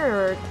faster?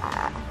 Or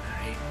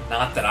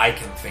Not that I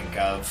can think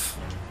of.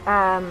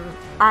 I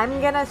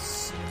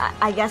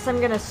guess I'm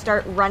gonna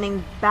start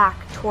running back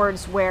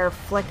towards where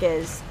Flick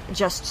is,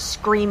 just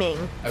screaming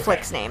Okay.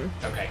 Flick's name.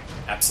 Okay,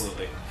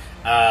 absolutely.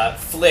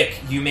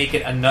 Flick, you make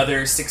it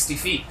another 60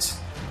 feet.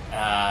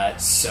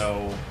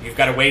 So you've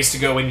got a ways to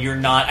go, and you're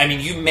not... I mean,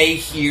 you may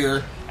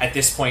hear, at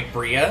this point,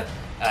 Bria.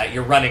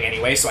 You're running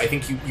anyway, so I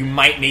think you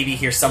might maybe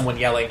hear someone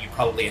yelling. You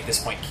probably, at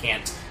this point,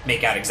 can't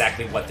make out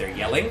exactly what they're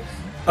yelling.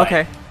 But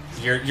Okay.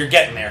 You're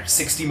getting there.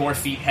 60 more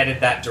feet headed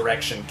that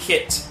direction.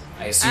 Kit,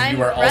 I assume I'm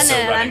you are also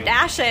running. running. I'm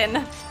dashing.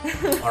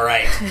 All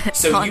right.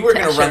 So On you were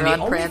going to Dasher, run. The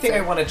on only thing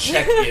Prancer. I want to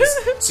check is,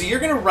 so you're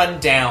going to run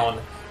down.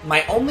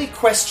 My only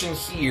question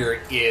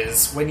here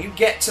is, when you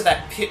get to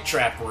that pit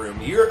trap room,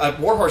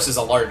 Warhorse is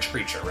a large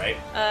creature, right?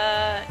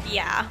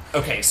 Yeah.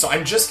 Okay, so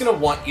I'm just going to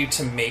want you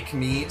to make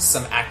me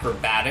some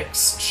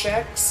acrobatics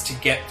checks to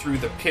get through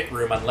the pit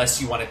room, unless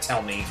you want to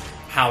tell me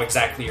how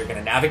exactly you're going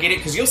to navigate it,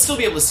 because you'll still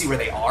be able to see where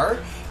they are,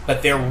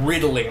 but they're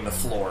riddling the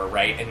floor,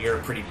 right? And you're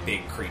a pretty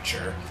big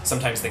creature.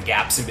 Sometimes the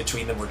gaps in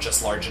between them were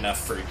just large enough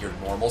for your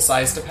normal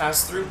size to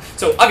pass through.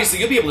 So obviously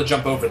you'll be able to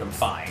jump over them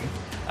fine.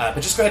 But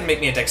just go ahead and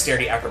make me a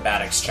dexterity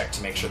acrobatics check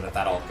to make sure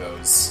that all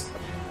goes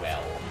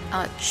well.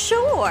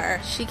 Sure.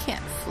 She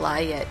can't fly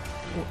yet.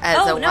 As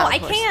a Oh, no, wild I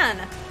horse.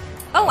 can.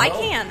 Oh, I Oh,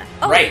 can.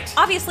 Oh, right.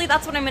 Obviously,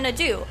 that's what I'm going to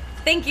do.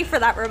 Thank you for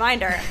that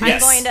reminder.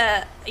 Yes.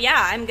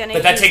 I'm going to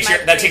But that takes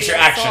your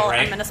action,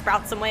 right? I'm going to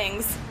sprout some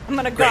wings. I'm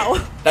going to Great.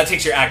 go. That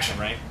takes your action,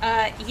 right?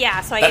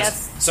 Yeah, so I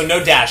That's, guess... so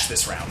no dash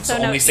this round. So So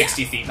no- only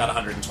 60 yeah. feet, not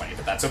 120,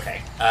 but that's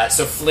okay.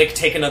 So Flick,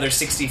 take another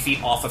 60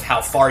 feet off of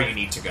how far you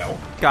need to go.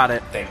 Got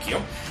it. Thank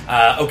you.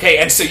 Okay,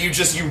 and so you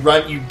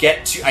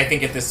get to, I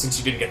think at this, since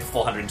you didn't get the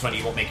full 120,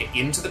 you won't make it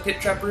into the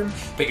pit trap room,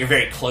 but you're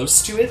very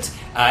close to it,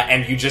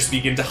 and you just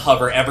begin to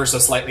hover ever so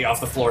slightly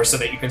off the floor so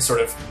that you can sort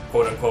of,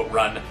 quote-unquote,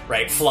 run,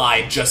 right,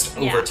 fly just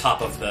over Yeah.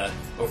 top of the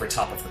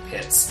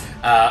pits.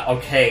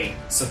 Okay,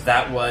 so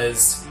that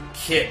was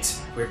Kit.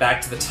 We're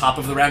back to the top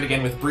of the round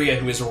again with Bria,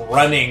 who is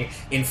running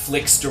in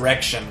Flick's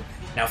direction.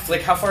 Now,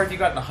 Flick, how far have you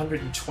gotten?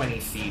 120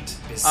 feet.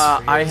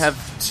 I have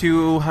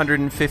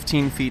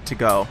 215 feet to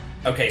go.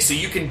 Okay, so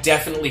you can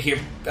definitely hear...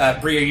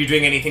 Bria, are you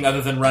doing anything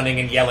other than running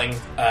and yelling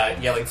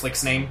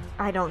Flick's name?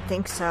 I don't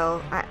think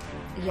so.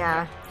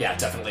 Yeah. Yeah,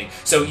 definitely.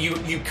 So you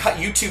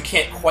two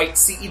can't quite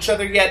see each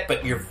other yet,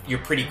 but you're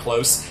pretty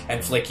close.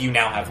 And Flick, you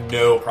now have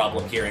no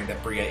problem hearing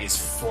that Bria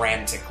is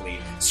frantically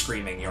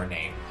screaming your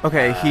name.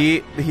 Okay,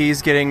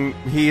 he's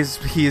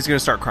gonna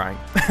start crying.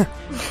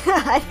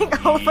 I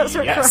think all of us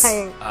are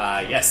crying.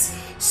 Yes.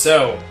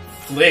 So,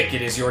 Flick,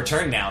 it is your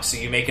turn now. So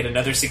you make it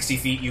another 60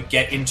 feet. You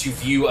get into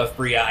view of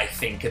Bria, I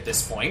think, at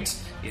this point,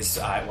 is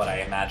what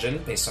I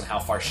imagine, based on how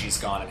far she's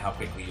gone and how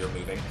quickly you're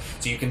moving.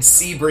 So you can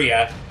see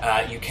Bria.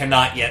 You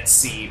cannot yet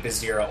see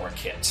Bizdira or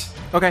Kit.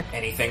 Okay.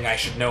 Anything I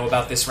should know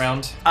about this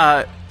round?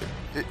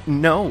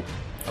 No.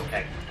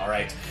 Okay,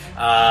 alright.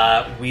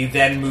 We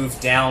then move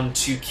down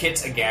to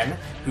Kit again,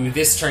 who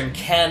this turn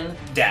can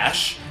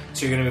dash.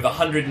 So you're going to move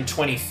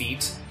 120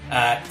 feet.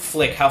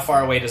 Flick, how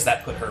far away does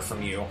that put her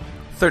from you?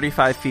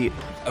 35 feet.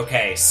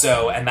 Okay,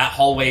 so, and that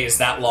hallway is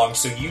that long,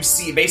 so you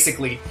see,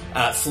 basically,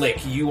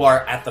 Flick, you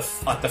are at the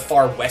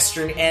far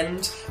western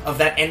end of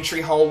that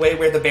entry hallway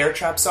where the bear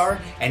traps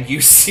are, and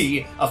you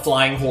see a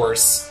flying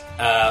horse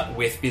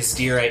with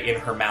Bizdira in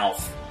her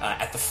mouth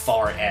at the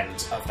far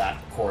end of that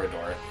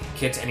corridor.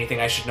 Kit, anything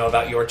I should know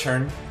about your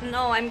turn?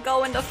 No, I'm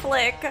going to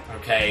Flick.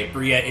 Okay,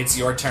 Bria, it's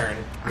your turn.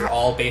 You're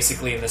all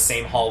basically in the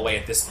same hallway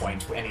at this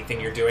point.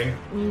 Anything you're doing?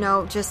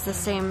 No, just the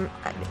same,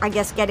 I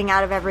guess, getting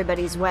out of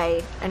everybody's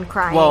way and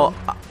crying. Well,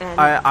 and...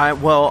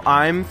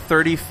 I'm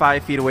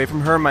 35 feet away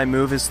from her. My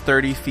move is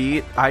 30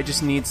 feet. I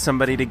just need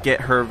somebody to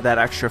get her that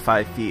extra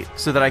 5 feet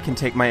so that I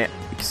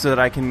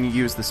can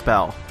use the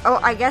spell.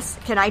 Oh, I guess,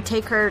 can I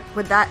take her,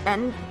 would that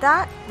end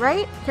that,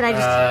 right? Can I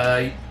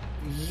just...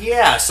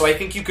 Yeah, so I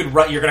think you could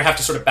run. You're going to have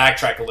to sort of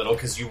backtrack a little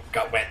because you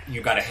got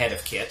ahead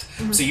of Kit.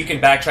 Mm-hmm. So you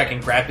can backtrack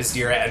and grab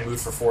Bizdira and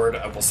move her forward,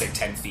 we'll say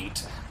 10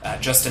 feet.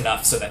 Just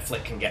enough so that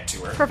Flick can get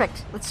to her.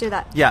 Perfect. Let's do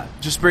that. Yeah,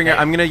 just bring her.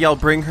 I'm going to yell,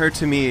 bring her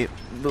to me.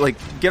 Like,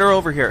 get her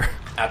over here.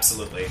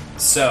 Absolutely.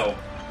 So,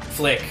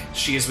 Flick,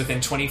 she is within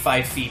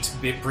 25 feet.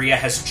 Bria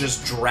has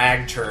just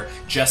dragged her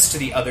just to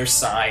the other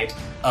side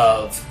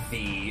of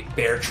the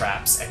bear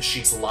traps, and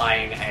she's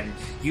lying, and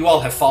you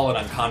all have fallen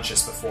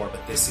unconscious before,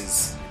 but this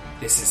is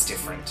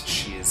different.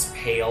 She is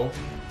pale.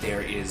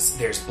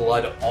 There's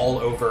blood all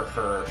over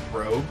her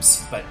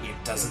robes, but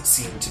it doesn't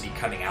seem to be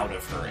coming out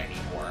of her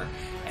anymore.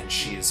 And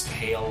she is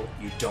pale.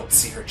 You don't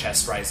see her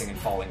chest rising and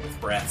falling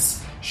with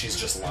breaths. She's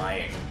just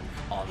lying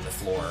on the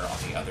floor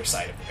on the other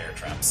side of the bear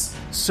traps.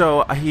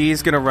 So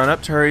he's going to run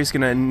up to her. He's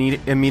going to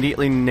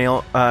immediately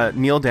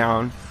kneel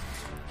down.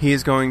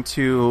 He's going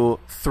to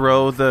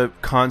throw the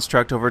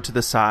construct over to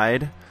the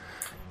side.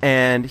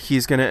 And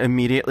he's going to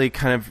immediately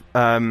kind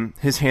of,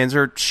 his hands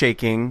are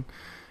shaking,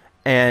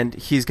 and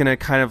he's going to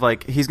kind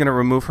of he's going to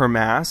remove her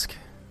mask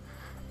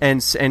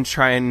and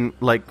trying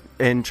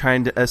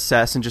to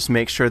assess and just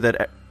make sure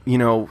that,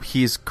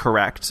 he's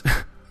correct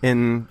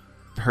in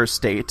her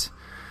state.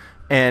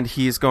 And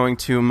he's going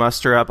to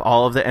muster up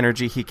all of the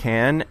energy he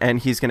can, and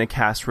he's going to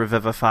cast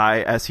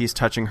Revivify as he's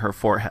touching her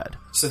forehead.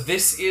 So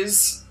this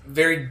is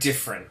very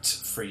different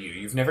for you.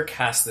 You've never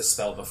cast this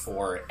spell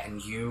before,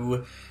 and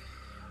you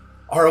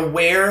are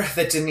aware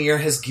that Denier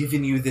has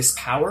given you this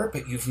power,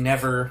 but you've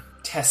never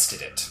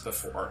tested it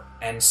before.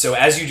 And so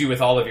as you do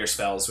with all of your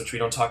spells, which we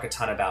don't talk a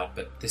ton about,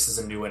 but this is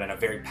a new one and a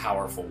very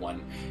powerful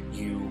one,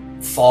 you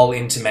fall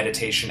into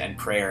meditation and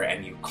prayer,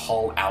 and you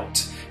call out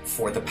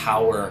for the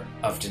power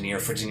of Denier,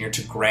 for Denier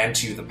to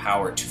grant you the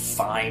power to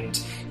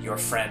find your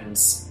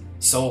friend's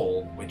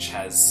soul, which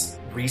has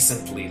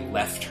recently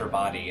left her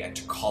body, and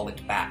to call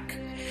it back.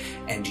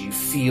 And you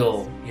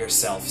feel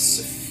yourself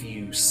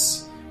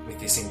suffuse with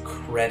this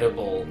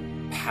incredible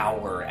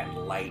power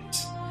and light,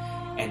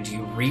 and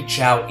you reach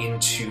out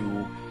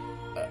into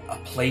a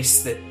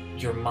place that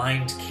your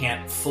mind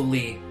can't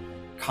fully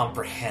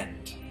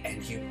comprehend,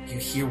 and you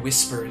hear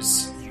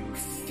whispers, you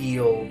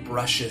feel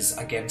brushes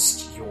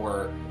against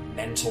your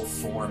mental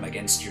form,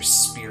 against your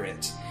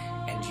spirit,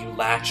 and you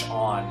latch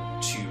on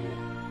to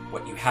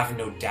what you have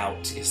no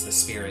doubt is the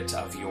spirit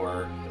of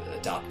your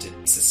adopted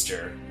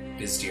sister,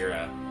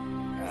 Bizdira,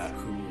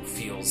 who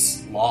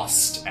feels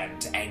lost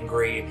and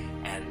angry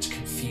and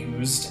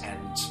confused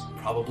and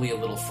probably a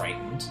little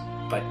frightened.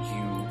 But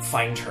you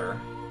find her,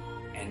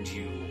 and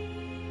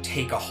you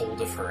take a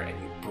hold of her,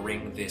 and you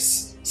bring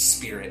this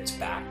spirit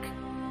back,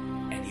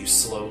 and you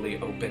slowly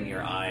open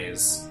your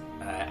eyes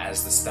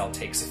as the spell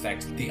takes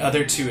effect. The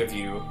other two of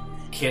you,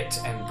 Kit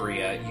and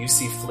Bria, you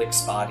see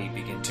Flick's body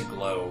begin to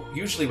glow.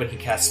 Usually when he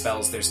casts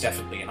spells, there's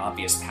definitely an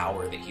obvious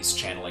power that he's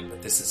channeling,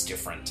 but this is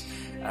different.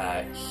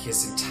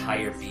 His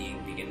entire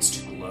being begins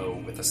to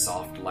glow with a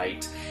soft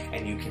light,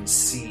 and you can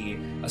see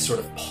a sort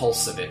of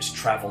pulse of it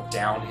travel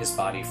down his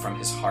body from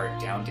his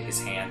heart down to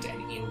his hand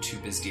and into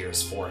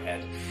Bizdira's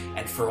forehead.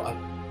 And for a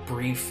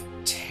brief,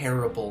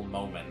 terrible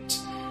moment,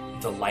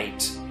 the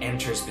light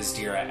enters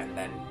Bizdira and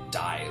then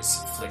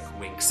dies. Flick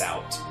winks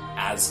out,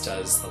 as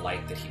does the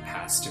light that he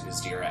passed to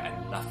Bizdira,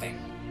 and nothing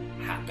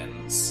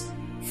happens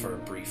for a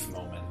brief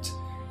moment.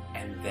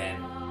 And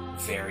then,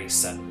 very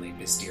suddenly,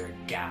 Bizdira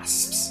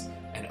gasps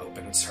and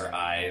opens her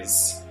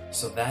eyes.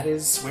 So that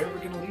is where we're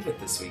going to leave it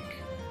this week.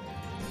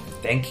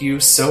 thank you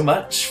so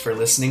much for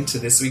listening to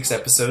this week's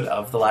episode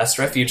of The Last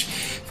Refuge.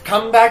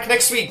 Come back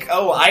next week.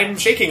 Oh, I'm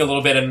shaking a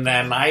little bit, and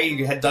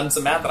I had done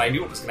some math and I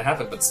knew it was going to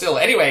happen, but still.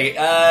 Anyway,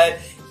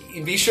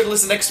 be sure to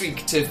listen next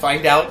week to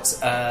find out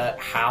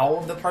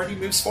how the party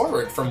moves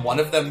forward from one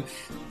of them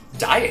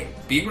dying,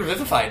 being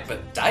revivified,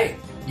 but dying.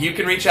 You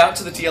can reach out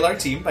to the TLR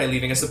team by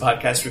leaving us a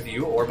podcast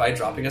review or by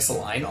dropping us a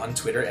line on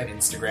Twitter and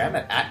Instagram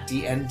at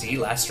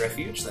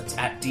 @DNDLastRefuge. That's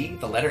 @D,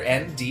 the letter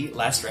N, D,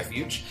 Last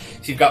Refuge.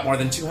 If you've got more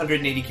than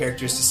 280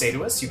 characters to say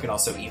to us, you can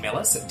also email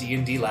us at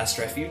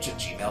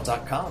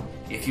dndlastrefuge@gmail.com.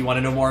 If you want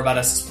to know more about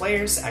us as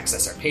players,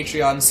 access our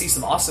Patreon, see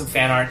some awesome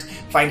fan art,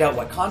 find out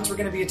what cons we're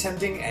going to be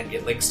attending, and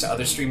get links to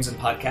other streams and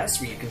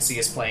podcasts where you can see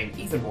us playing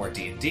even more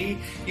D&D,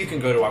 you can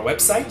go to our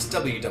website,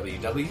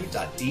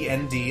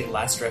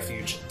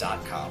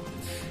 www.dndlastrefuge.com.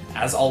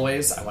 As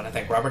always, I want to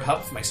thank Robert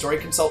Hupf, my story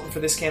consultant for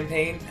this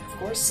campaign, and of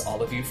course,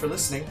 all of you for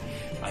listening.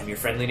 I'm your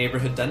friendly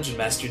neighborhood dungeon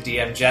master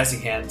DM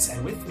Jazzy Hands,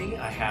 and with me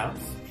I have...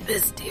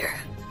 Vistira.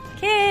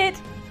 Kid.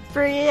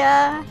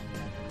 Bria.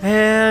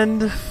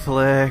 And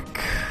Flick.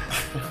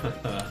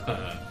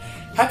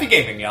 Happy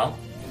gaming, y'all.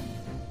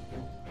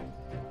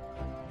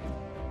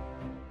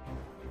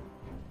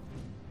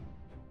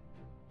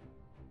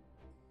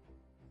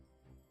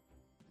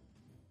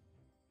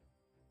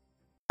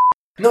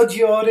 No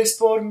llores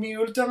por mi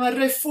último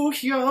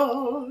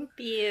refugio.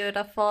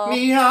 Beautiful.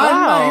 Mi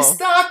alma Wow.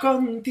 está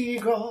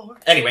contigo.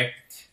 Anyway,